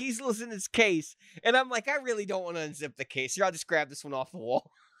because the Kiesel is in its case, and I'm like, I really don't want to unzip the case. Here, I'll just grab this one off the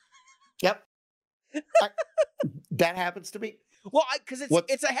wall. Yep, that happens to me. Well, because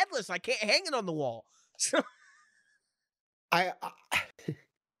it's a headless. I can't hang it on the wall. So I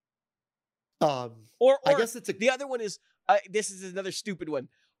guess it's the other one is this is another stupid one.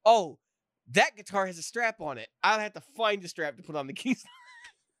 Oh, that guitar has a strap on it. I'll have to find the strap to put on the keys.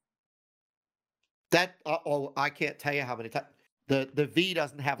 That I can't tell you how many times. The V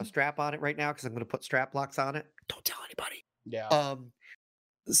doesn't have a strap on it right now because I'm going to put strap locks on it. Don't tell anybody. Yeah.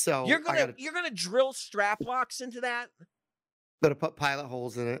 So you're gonna drill strap locks into that? Gonna put pilot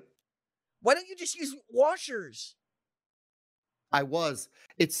holes in it. Why don't you just use washers?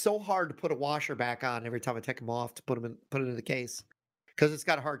 It's so hard to put a washer back on every time I take them off to put it in the case because it's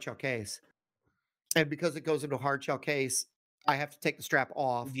got a hard shell case, and because it goes into a hard shell case, I have to take the strap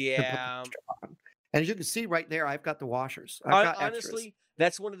off. Yeah. And as you can see right there, I've got the washers. Honestly,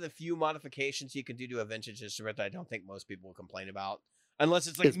 that's one of the few modifications you can do to a vintage instrument that I don't think most people will complain about. Unless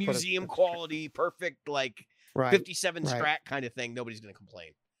it's like museum quality, perfect, like 57 Strat kind of thing. Nobody's going to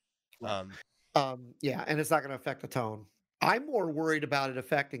complain. Yeah, and it's not going to affect the tone. I'm more worried about it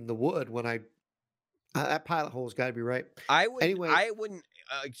affecting the wood when I that pilot hole's got to be right. Anyway, I wouldn't.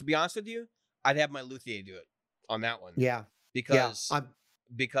 To be honest with you, I'd have my luthier do it on that one yeah, because I'm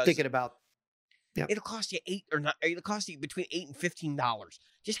because thinking about it'll cost you it'll cost you between $8 and $15.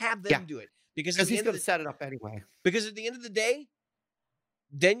 Just have them yeah, do it because because he's going to set it up anyway. because at the end of the day,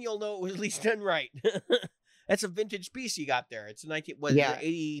 then you'll know it was at least done right. That's a vintage piece you got there. It's a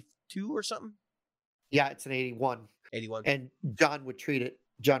 82 or something. Yeah, it's an 81. 81. And John would treat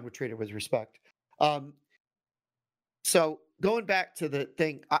it with respect. So going back to the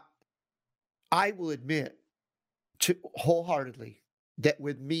thing, I will admit wholeheartedly that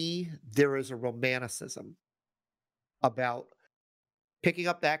with me there is a romanticism about picking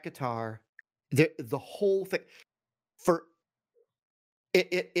up that guitar, the whole thing. For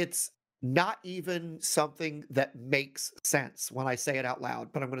it's not even something that makes sense when I say it out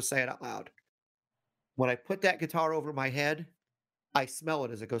loud, but I'm going to say it out loud. When I put that guitar over my head, I smell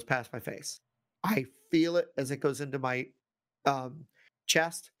it as it goes past my face. I feel it as it goes into my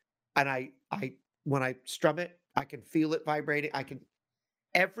chest, and I when I strum it, I can feel it vibrating.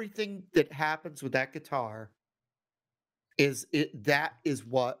 Everything that happens with that guitar that is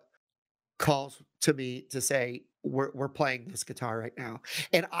what calls to me to say we're playing this guitar right now.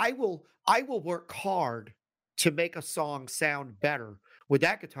 And I will work hard to make a song sound better with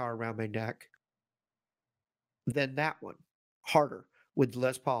that guitar around my neck than that one. Harder with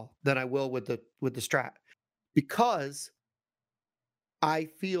Les Paul than I will with the Strat, because I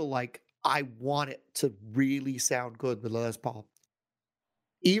feel like I want it to really sound good with Les Paul.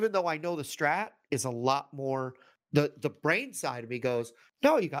 Even though I know the Strat is a lot more, the brain side of me goes,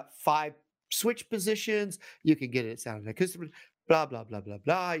 no, you got 5 switch positions, you can get it sounding acoustic, blah blah blah blah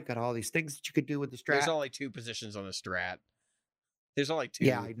blah. You got all these things that you could do with the Strat. There's only 2 positions on the Strat. There's only 2.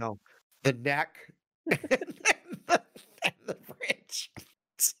 Yeah, I know. The neck and the bridge.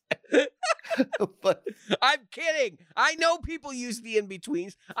 But I'm kidding. I know people use the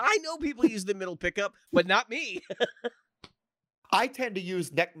in-betweens. I know people use the middle pickup, but not me. I tend to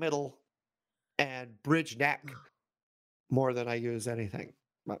use neck middle and bridge neck more than I use anything.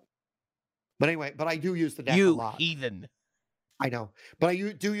 But anyway, but I do use the neck a lot. You heathen. I know. But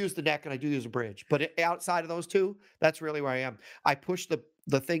I do use the neck and I do use a bridge. But outside of those two, that's really where I am. I push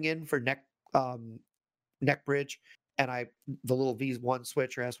the thing in for neck bridge, and the little V1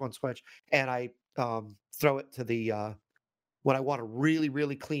 switch or S1 switch, and I throw it to the when I want a really,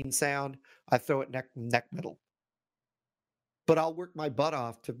 really clean sound, I throw it neck middle. But I'll work my butt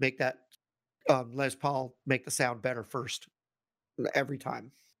off to make that Les Paul make the sound better first. Every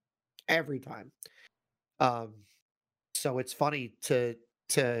time. So it's funny to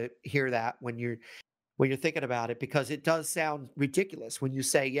hear that when you're thinking about it, because it does sound ridiculous when you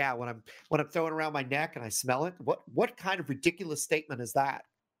say, yeah, when I'm throwing around my neck and I smell it. What kind of ridiculous statement is that?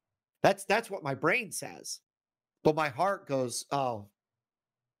 That's what my brain says. But my heart goes, oh,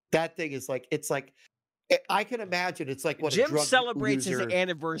 that thing is like, it's like, I can imagine it's like what Jim a drug celebrates user... his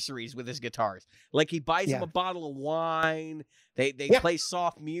anniversaries with his guitars. Like he buys him a bottle of wine. They play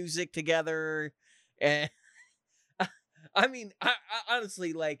soft music together. And I mean, I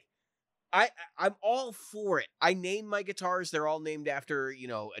honestly, like, I'm all for it. I name my guitars. They're all named after,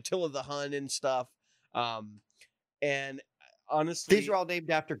 Attila the Hun and stuff. And honestly, these are all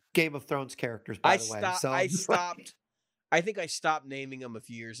named after Game of Thrones characters, by the way. So I think I stopped naming them a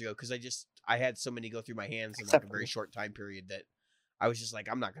few years ago because I had so many go through my hands in like a very short time period that I was just like,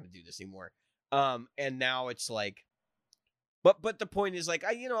 I'm not going to do this anymore. And now it's like, but the point is like,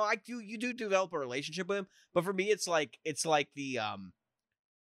 you do develop a relationship with him, but for me, it's like the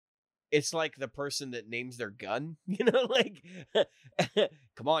person that names their gun, like,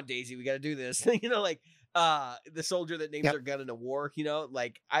 come on, Daisy, we got to do this. Like, the soldier that names their gun in a war,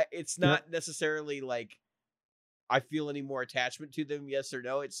 like it's not necessarily like I feel any more attachment to them, yes or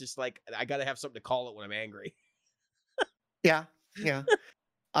no. It's just like I got to have something to call it when I'm angry. Yeah.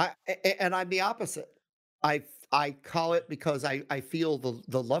 And I'm the opposite. I call it because I feel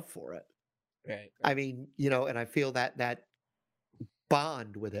the love for it. Right. I mean, and I feel that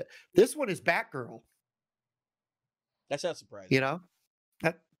bond with it. This one is Batgirl. That's not surprising.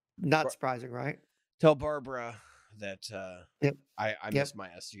 That not surprising, right? Tell Barbara that I miss my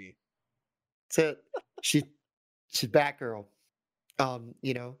SG. So she's Batgirl. And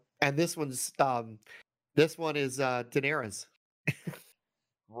this one is Daenerys.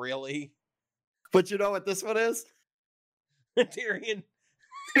 Really? But you know what this one is? Tyrion.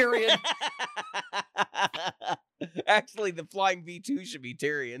 Actually, the flying V2 should be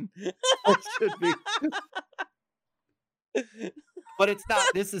Tyrion. It should be. but it's not.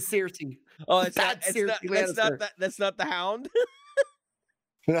 This is seriously. Oh, it's not. That's It's not. seriously That's not Lannister. that. That's not the Hound.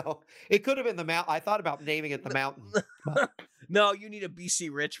 No, it could have been the Mount. I thought about naming it the Mountain. But No, you need a BC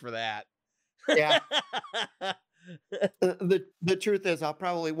Rich for that. yeah, the truth is, I'll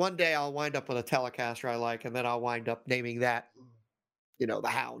probably one day I'll wind up with a Telecaster I like, and then I'll wind up naming that, the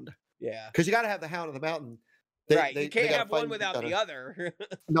Hound, Yeah. because you got to have the Hound of the Mountain. Right. They You can't gotta have fight one with each without the other. other.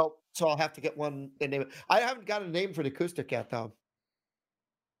 Nope. So I'll have to get one and name it. I haven't got a name for the acoustic yet, though.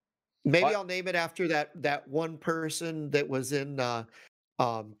 Maybe What? I'll name it after that one person that was in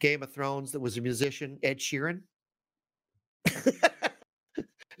Game of Thrones that was a musician, Ed Sheeran.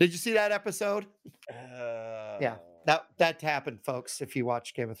 Did you see that episode? Yeah, that happened, folks. If you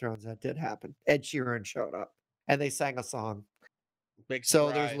watch Game of Thrones, that did happen. Ed Sheeran showed up, and they sang a song. Big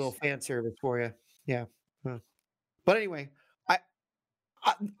So there's a little surprise. fan service for you. Yeah. Huh. But anyway,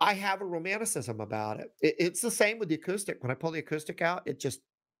 I have a romanticism about it. It's the same with the acoustic. When I pull the acoustic out, it just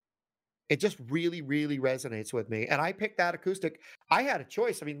really, really resonates with me. And I picked that acoustic. I had a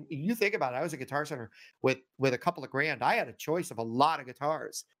choice. I mean, you think about it. I was a Guitar Center with a couple of grand. I had a choice of a lot of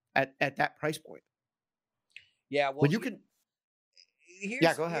guitars at that price point. Yeah. Well, When you can,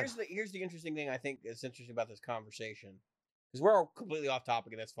 here's go ahead. here's the interesting thing I think is interesting about this conversation, because we're all completely off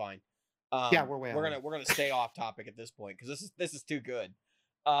topic, and that's fine. Yeah, we're way off. We're gonna stay off topic at this point because this is too good.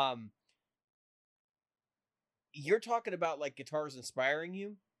 You're talking about like guitars inspiring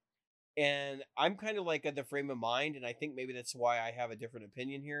you, and I'm kind of like at the frame of mind, and I think maybe that's why I have a different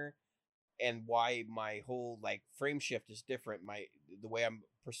opinion here, and why my whole like frame shift is different. The way I'm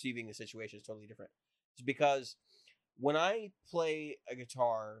perceiving the situation is totally different. It's because when I play a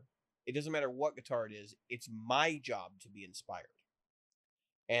guitar, it doesn't matter what guitar it is, it's my job to be inspired.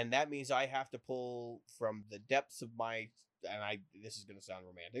 And that means I have to pull from the depths of this is going to sound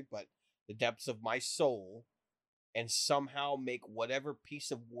romantic, but the depths of my soul, and somehow make whatever piece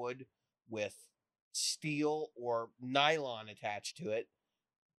of wood with steel or nylon attached to it.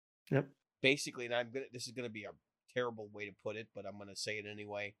 Yep. Basically, and this is going to be a terrible way to put it, but I'm going to say it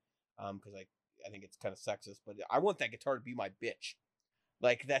anyway, because I think it's kind of sexist, but I want that guitar to be my bitch.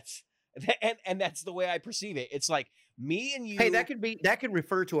 Like that's that's the way I perceive it. It's like me and you. Hey, that can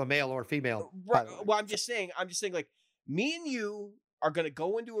refer to a male or female. Right, well, I'm just saying like me and you are going to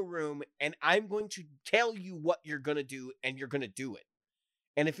go into a room, and I'm going to tell you what you're going to do, and you're going to do it.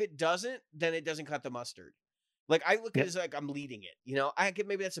 And if it doesn't, then it doesn't cut the mustard. Like I look at it as like I'm leading it.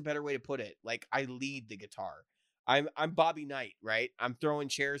 Maybe that's a better way to put it. Like I lead the guitar. I'm Bobby Knight, right? I'm throwing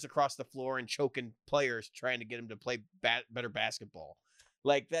chairs across the floor and choking players, trying to get them to play better basketball.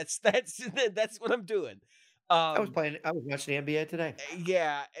 Like that's what I'm doing. I was watching the NBA today.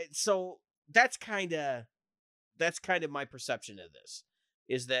 Yeah, so that's kind of my perception of this.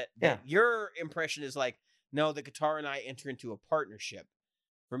 Is that your impression is like, no, the guitar and I enter into a partnership.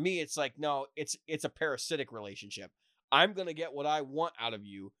 For me, it's like, no, it's a parasitic relationship. I'm gonna get what I want out of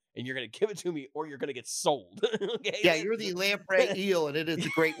you, and you're gonna give it to me, or you're gonna get sold. Okay? Yeah, you're the lamprey eel, and it is the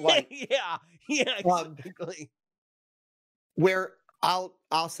great white. Yeah, exactly. Where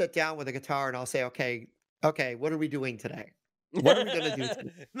I'll sit down with a guitar and I'll say, okay, what are we doing today? What are we gonna do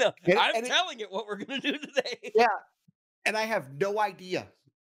today? No, I'm telling it what we're gonna do today. Yeah, and I have no idea.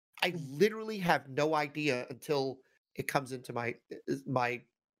 I literally have no idea until it comes into my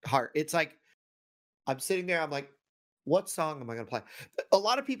heart. It's like I'm sitting there. I'm like, what song am I going to play? A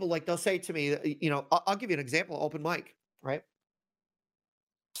lot of people they'll say to me, I'll give you an example. Open mic, right?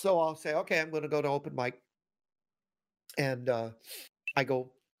 So I'll say, okay, I'm going to go to open mic, and I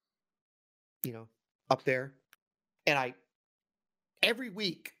go, up there, and every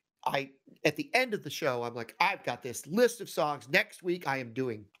week at the end of the show, I'm like, I've got this list of songs next week I am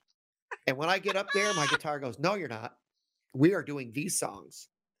doing. And when I get up there, my guitar goes, no, you're not. We are doing these songs.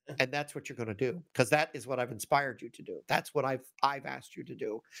 And that's what you're going to do, because that is what I've inspired you to do. That's what I've asked you to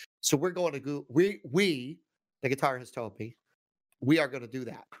do. So we're going to go. The guitar has told me, we are going to do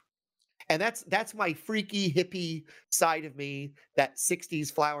that. And that's my freaky hippie side of me, that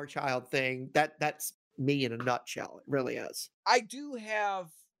 60s flower child thing. That's me in a nutshell. It really is. I do have.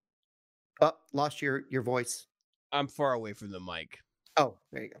 Oh, lost your voice. I'm far away from the mic. Oh,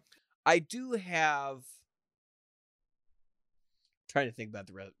 there you go. I do have. Trying to think about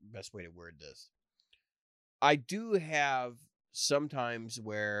the best way to word this. I do have sometimes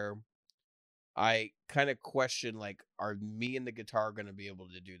where I kind of question, like, are me and the guitar going to be able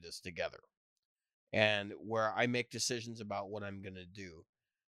to do this together? And where I make decisions about what I'm going to do.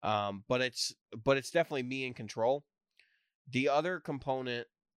 But it's definitely me in control. The other component,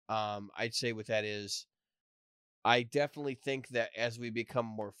 I'd say with that is, I definitely think that as we become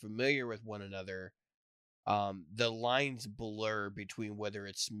more familiar with one another, the lines blur between whether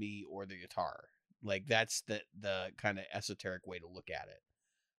it's me or the guitar. Like that's the kind of esoteric way to look at it.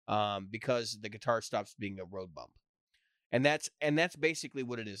 Because the guitar stops being a road bump. And that's basically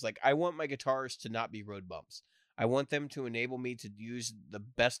what it is. Like I want my guitars to not be road bumps. I want them to enable me to use the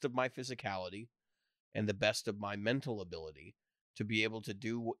best of my physicality and the best of my mental ability to be able to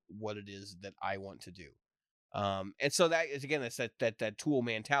do what it is that I want to do. And so that is, again, that's that tool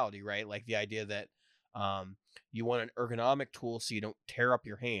mentality, right? Like the idea that you want an ergonomic tool so you don't tear up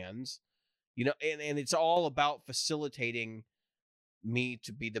your hands, and it's all about facilitating me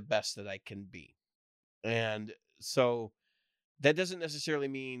to be the best that I can be. And so that doesn't necessarily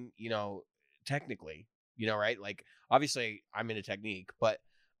mean, technically, right? Like obviously I'm into technique, but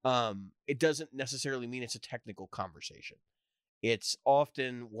it doesn't necessarily mean it's a technical conversation. It's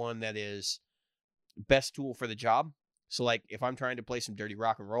often one that is best tool for the job. So like if I'm trying to play some dirty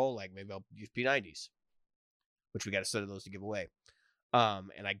rock and roll, like maybe I'll use P90s, which we got a set of those to give away.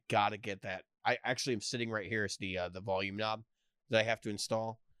 And I gotta get that. I actually am sitting right here. It's the volume knob that I have to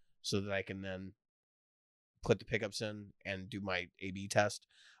install so that I can then put the pickups in and do my A/B test.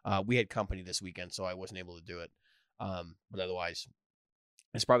 We had company this weekend, so I wasn't able to do it. But otherwise,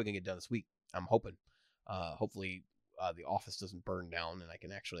 it's probably gonna get done this week. I'm hoping. Hopefully, the office doesn't burn down and I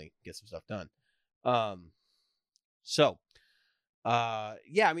can actually get some stuff done.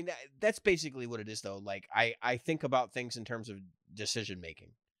 Yeah, I mean that's basically what it is, though. Like I think about things in terms of decision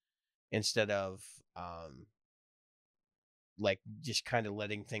making instead of like just kind of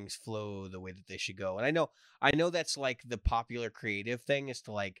letting things flow the way that they should go. And I know that's like the popular creative thing is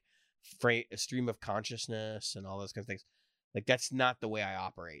to like a stream of consciousness and all those kinds of things. Like that's not the way I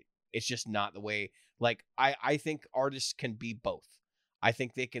operate. It's just not the way. Like I think artists can be both. I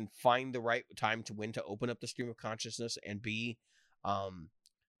think they can find the right time to when to open up the stream of consciousness and be I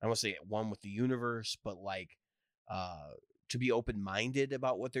want to say at one with the universe, but like to be open-minded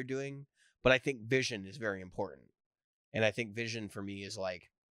about what they're doing. But I think vision is very important. And I think vision for me is like,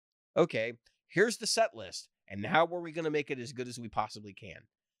 okay, here's the set list. And how are we going to make it as good as we possibly can?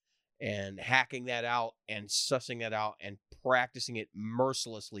 And hacking that out and sussing that out and practicing it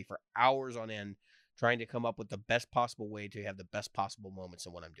mercilessly for hours on end, trying to come up with the best possible way to have the best possible moments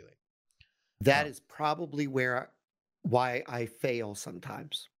in what I'm doing. That is probably why I fail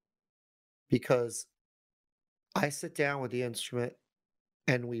sometimes. Because I sit down with the instrument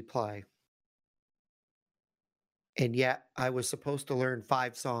and we play. And yet I was supposed to learn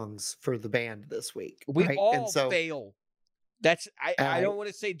 5 songs for the band this week. We right? all And so fail. That's I don't I want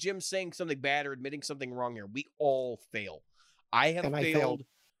to say Jim's saying something bad or admitting something wrong here. We all fail. I have and I failed failed.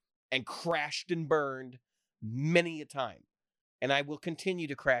 and crashed and burned many a time. And I will continue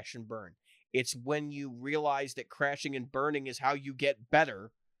to crash and burn. It's when you realize that crashing and burning is how you get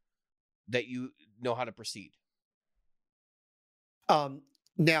better that you know how to proceed.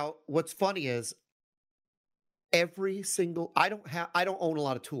 Now what's funny is every single I don't own a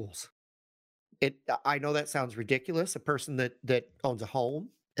lot of tools. I know that sounds ridiculous. A person that owns a home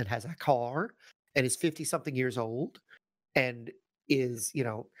and has a car and is 50 something years old and is,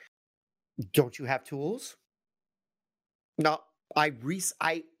 don't you have tools? No, I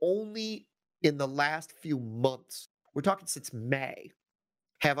only in the last few months, we're talking since May,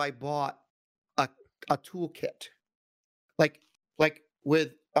 have I bought a toolkit. Like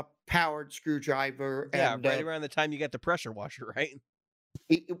with a powered screwdriver Yeah, and right around the time you got the pressure washer, right?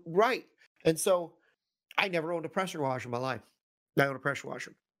 right. And so I never owned a pressure washer in my life. I own a pressure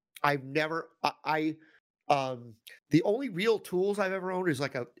washer. I've never the only real tools I've ever owned is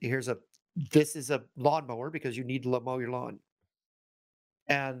like this is a lawnmower because you need to mow your lawn.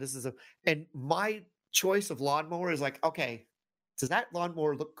 And and my choice of lawnmower is like, okay, does that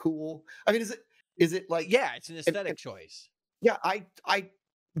lawnmower look cool? I mean, is it like Yeah, it's an aesthetic choice. yeah,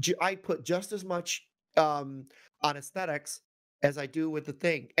 I put just as much on aesthetics as I do with the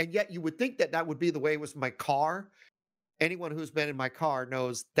thing. And yet you would think that that would be the way with my car. Anyone who's been in my car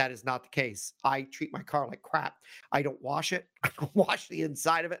knows that is not the case. I treat my car like crap. I don't wash it. I don't wash the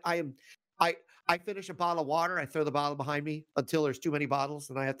inside of it. I finish a bottle of water. I throw the bottle behind me until there's too many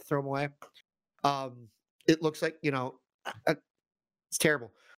bottles and I have to throw them away. It looks like, it's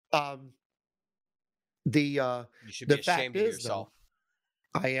terrible. You should be ashamed of yourself.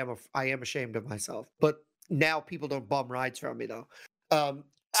 Though, I am ashamed of myself. But now people don't bum rides from me though.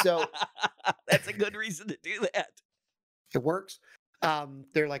 So that's a good reason to do that. It works.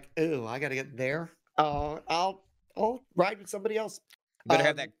 They're like, "Oh, I got to get there. I'll ride with somebody else." You better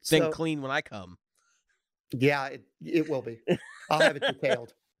have that thing clean when I come. Yeah, it will be. I'll have it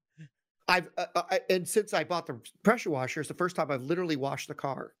detailed. And since I bought the pressure washer, it's the first time I've literally washed the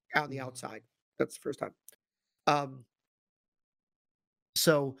car on the outside. That's the first time. Um,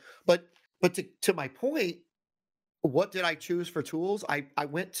 so, but to my point, what did I choose for tools? I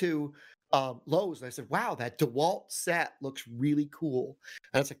went to Lowe's and I said, "Wow, that DeWalt set looks really cool."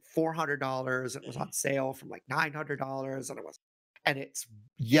 And it's like $400. It was on sale from like $900, and it's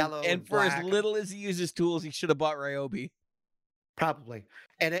yellow And and for as black. little as he uses tools, he should have bought Ryobi. Probably.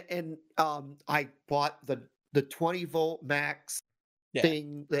 And I bought the 20-volt max Yeah.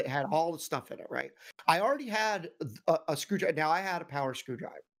 thing that had all the stuff in it, right? I already had a screwdriver. Now I had a power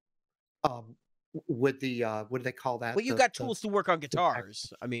screwdriver. With the what do they call that? Well, you got tools to work on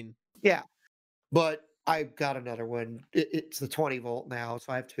guitars. I mean, Yeah, but I got another one. It's the 20-volt now,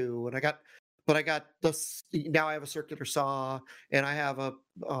 so I have two, and I got this. Now I have a circular saw, and I have a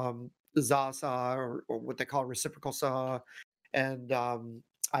Zaw saw, or what they call a reciprocal saw, and I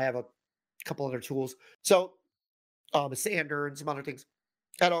have a couple other tools. So a sander and some other things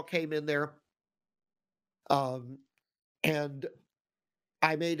that all came in there. Um, and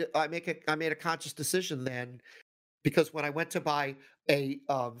I made a conscious decision then, because when I went to buy a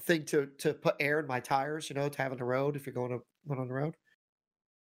thing to put air in my tires, to have on the road if you're going on the road,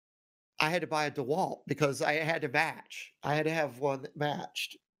 I had to buy a DeWalt because I had to match. I had to have one that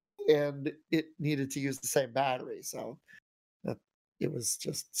matched, and it needed to use the same battery. So uh, it was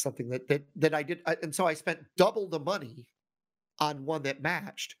just something that I did, and so I spent double the money on one that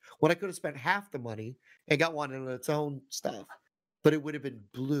matched when I could have spent half the money and got one in its own stuff, but it would have been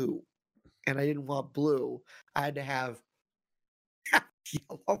blue, and I didn't want blue. I had to have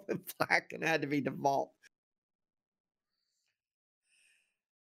yellow and black, and it had to be DeWalt.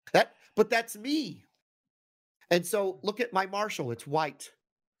 But that's me. And so look at my Marshall; it's white.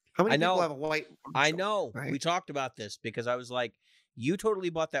 How many people have a white Marshall? I know. Right? We talked about this because I was like, you totally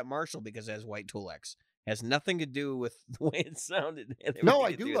bought that Marshall because it has white Tool-X. Has nothing to do with the way it sounded. No,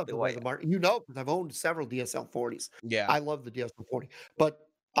 I do love the way the Marshall. Because I've owned several DSL 40s. Yeah. I love the DSL 40, but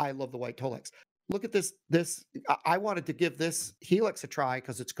I love the white Tolex. Look at this. I wanted to give this Helix a try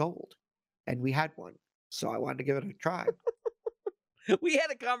because it's gold, and we had one, so I wanted to give it a try. We had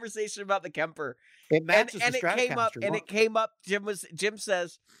a conversation about the Kemper. It matches and the it came up, Stratocaster. and Look. it came up. Jim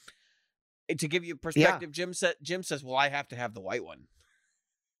says, to give you perspective, Jim says, well, I have to have the white one.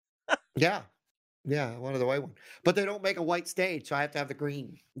 Yeah, I wanted the white one, but they don't make a white stage, so I have to have the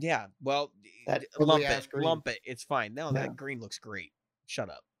green. Yeah, well, That lump ugly-ass green. lump it. It's fine. No, Yeah. that green looks great. Shut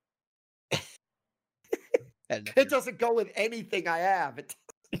up. It doesn't go with anything I have.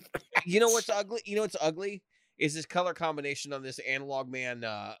 You know what's ugly? You know what's ugly is this color combination on this Analog Man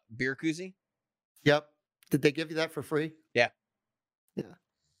beer koozie. Yep. Did they give you that for free? Yeah. Yeah.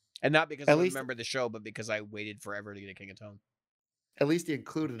 And not because At I least- remember the show, but because I waited forever to get a King of Tone. At least he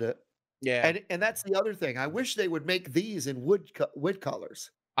included it. Yeah. And that's the other thing. I wish they would make these in wood colors.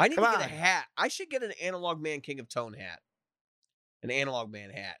 I need to Come get a on. hat. I should get an Analog Man King of Tone hat. An Analog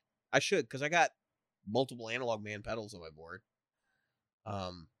Man hat. I should, because I got multiple Analog Man pedals on my board.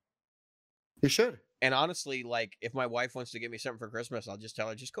 You should. And honestly, like, if my wife wants to get me something for Christmas, I'll just tell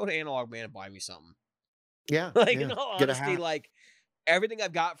her, just go to Analog Man and buy me something. Yeah. Like, yeah. in all Get a honesty, hat. like, everything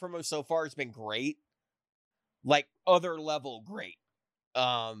I've got from him so far has been great. Like, other level great.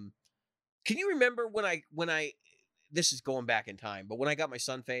 Can you remember when I this is going back in time, but when I got my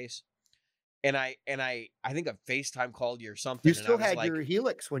Sunface, and I think a FaceTime called you or something. You still and I was had like, your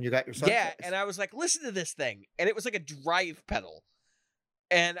Helix when you got your Sunface. yeah, and I was like, listen to this thing, and it was like a drive pedal,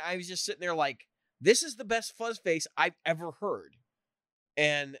 and I was just sitting there like, this is the best fuzz face I've ever heard,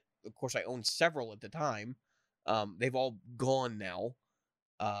 and of course I owned several at the time. They've all gone now.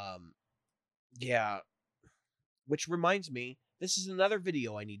 Yeah, which reminds me, this is another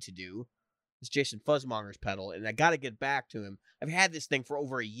video I need to do. It's Jason Fuzzmonger's pedal, and I got to get back to him. I've had this thing for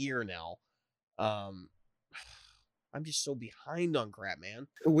over a year now. I'm just so behind on crap, man.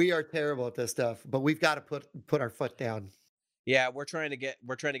 We are terrible at this stuff, but we've got to put our foot down. Yeah, we're trying to get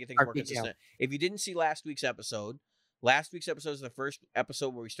things more consistent. If you didn't see last week's episode is the first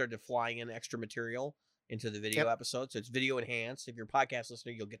episode where we started flying in extra material into the video episode. So it's video enhanced. If you're a podcast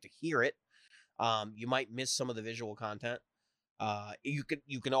listener, you'll get to hear it. You might miss some of the visual content. You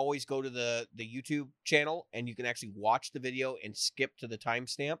can always go to the YouTube channel and you can actually watch the video and skip to the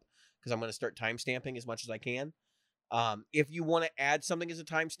timestamp, because I'm going to start timestamping as much as I can. If you want to add something as a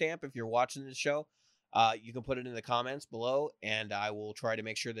timestamp, if you're watching this show, you can put it in the comments below, and I will try to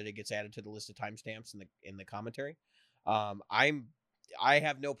make sure that it gets added to the list of timestamps in the commentary. I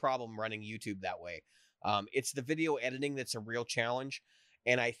have no problem running YouTube that way. It's the video editing that's a real challenge.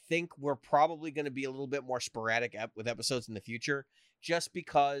 And I think we're probably going to be a little bit more sporadic with episodes in the future, just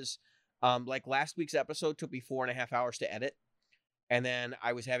because, like last week's episode took me 4.5 hours to edit. And then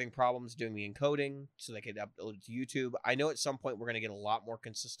I was having problems doing the encoding so they could upload it to YouTube. I know at some point we're going to get a lot more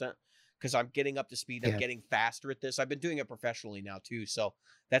consistent because I'm getting up to speed. I'm getting faster at this. I've been doing it professionally now too, so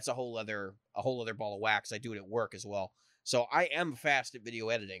that's a whole other ball of wax. I do it at work as well, so I am fast at video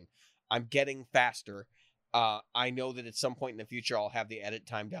editing. I'm getting faster. I know that at some point in the future I'll have the edit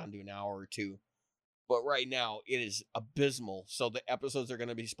time down to an hour or two, but right now it is abysmal. So the episodes are going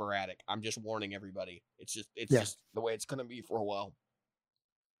to be sporadic. I'm just warning everybody. It's just the way it's going to be for a while.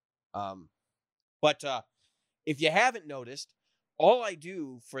 But if you haven't noticed, all I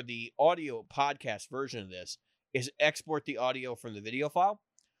do for the audio podcast version of this is export the audio from the video file.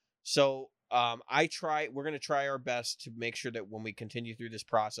 So we're going to try our best to make sure that when we continue through this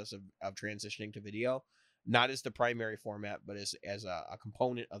process of transitioning to video, not as the primary format, but as a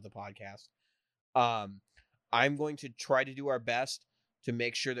component of the podcast, I'm going to try to do our best to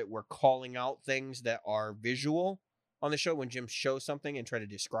make sure that we're calling out things that are visual on the show when Jim shows something and try to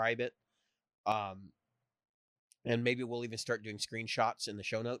describe it. And maybe we'll even start doing screenshots in the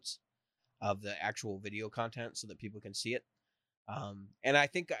show notes of the actual video content so that people can see it. And I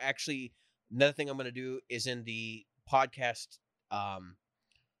think actually another thing I'm going to do is in the podcast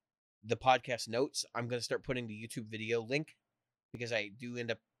notes, I'm going to start putting the YouTube video link because I do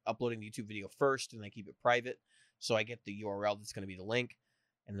end up uploading the YouTube video first and I keep it private. So I get the URL that's going to be the link,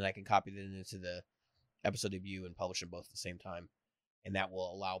 and then I can copy that into the episode debut and publish them both at the same time. And that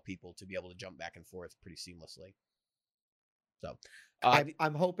will allow people to be able to jump back and forth pretty seamlessly. So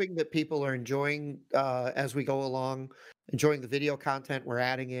I'm hoping that people are enjoying, as we go along, enjoying the video content we're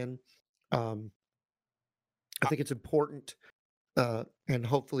adding in. I think it's important, and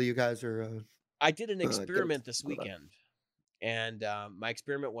hopefully you guys are. I did an experiment this weekend, and my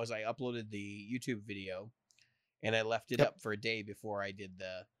experiment was I uploaded the YouTube video, and I left it up for a day before I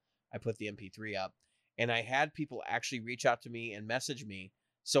put the MP3 up. And I had people actually reach out to me and message me,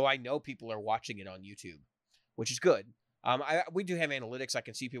 so I know people are watching it on YouTube, which is good. We do have analytics. I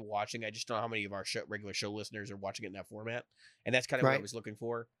can see people watching. I just don't know how many of our regular show listeners are watching it in that format, and that's kind of what I was looking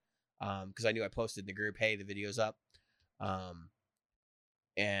for, because I knew I posted in the group, "Hey, the video's up,"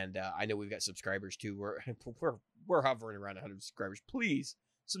 and I know we've got subscribers too. We're hovering around 100 subscribers. Please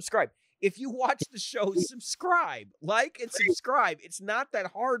subscribe. If you watch the show, subscribe, like, and subscribe. It's not that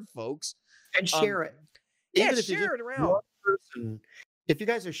hard, folks. And share it. Even if share it around. If you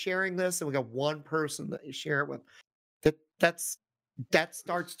guys are sharing this and we got one person that you share it with, that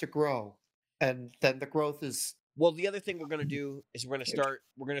starts to grow, and then the growth is. Well, the other thing we're going to do is we're going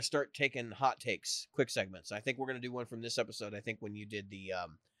to start taking hot takes, quick segments. I think we're going to do one from this episode. I think when you did the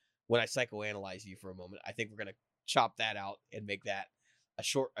when I psychoanalyze you for a moment, I think we're going to chop that out and make that a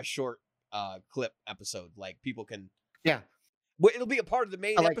short clip episode. Like people can well, it'll be a part of the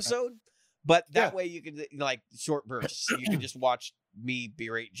main episode. But that way you can, like, short bursts. So you can just watch me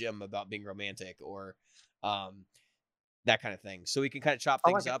berate Jim about being romantic or that kind of thing. So we can kind of chop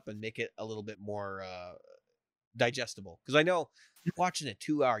things up and make it a little bit more digestible. Because I know watching a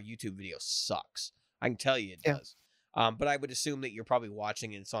 2-hour YouTube video sucks. I can tell you it does. But I would assume that you're probably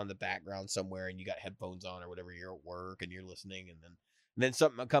watching and it's on the background somewhere and you got headphones on or whatever. You're at work and you're listening. And then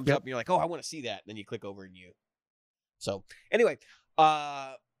something comes up and you're like, oh, I want to see that. And then you click over and So anyway,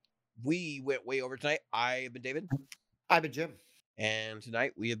 we went way over tonight. I have been David. I've been Jim. And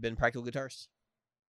tonight we have been Practical Guitarists.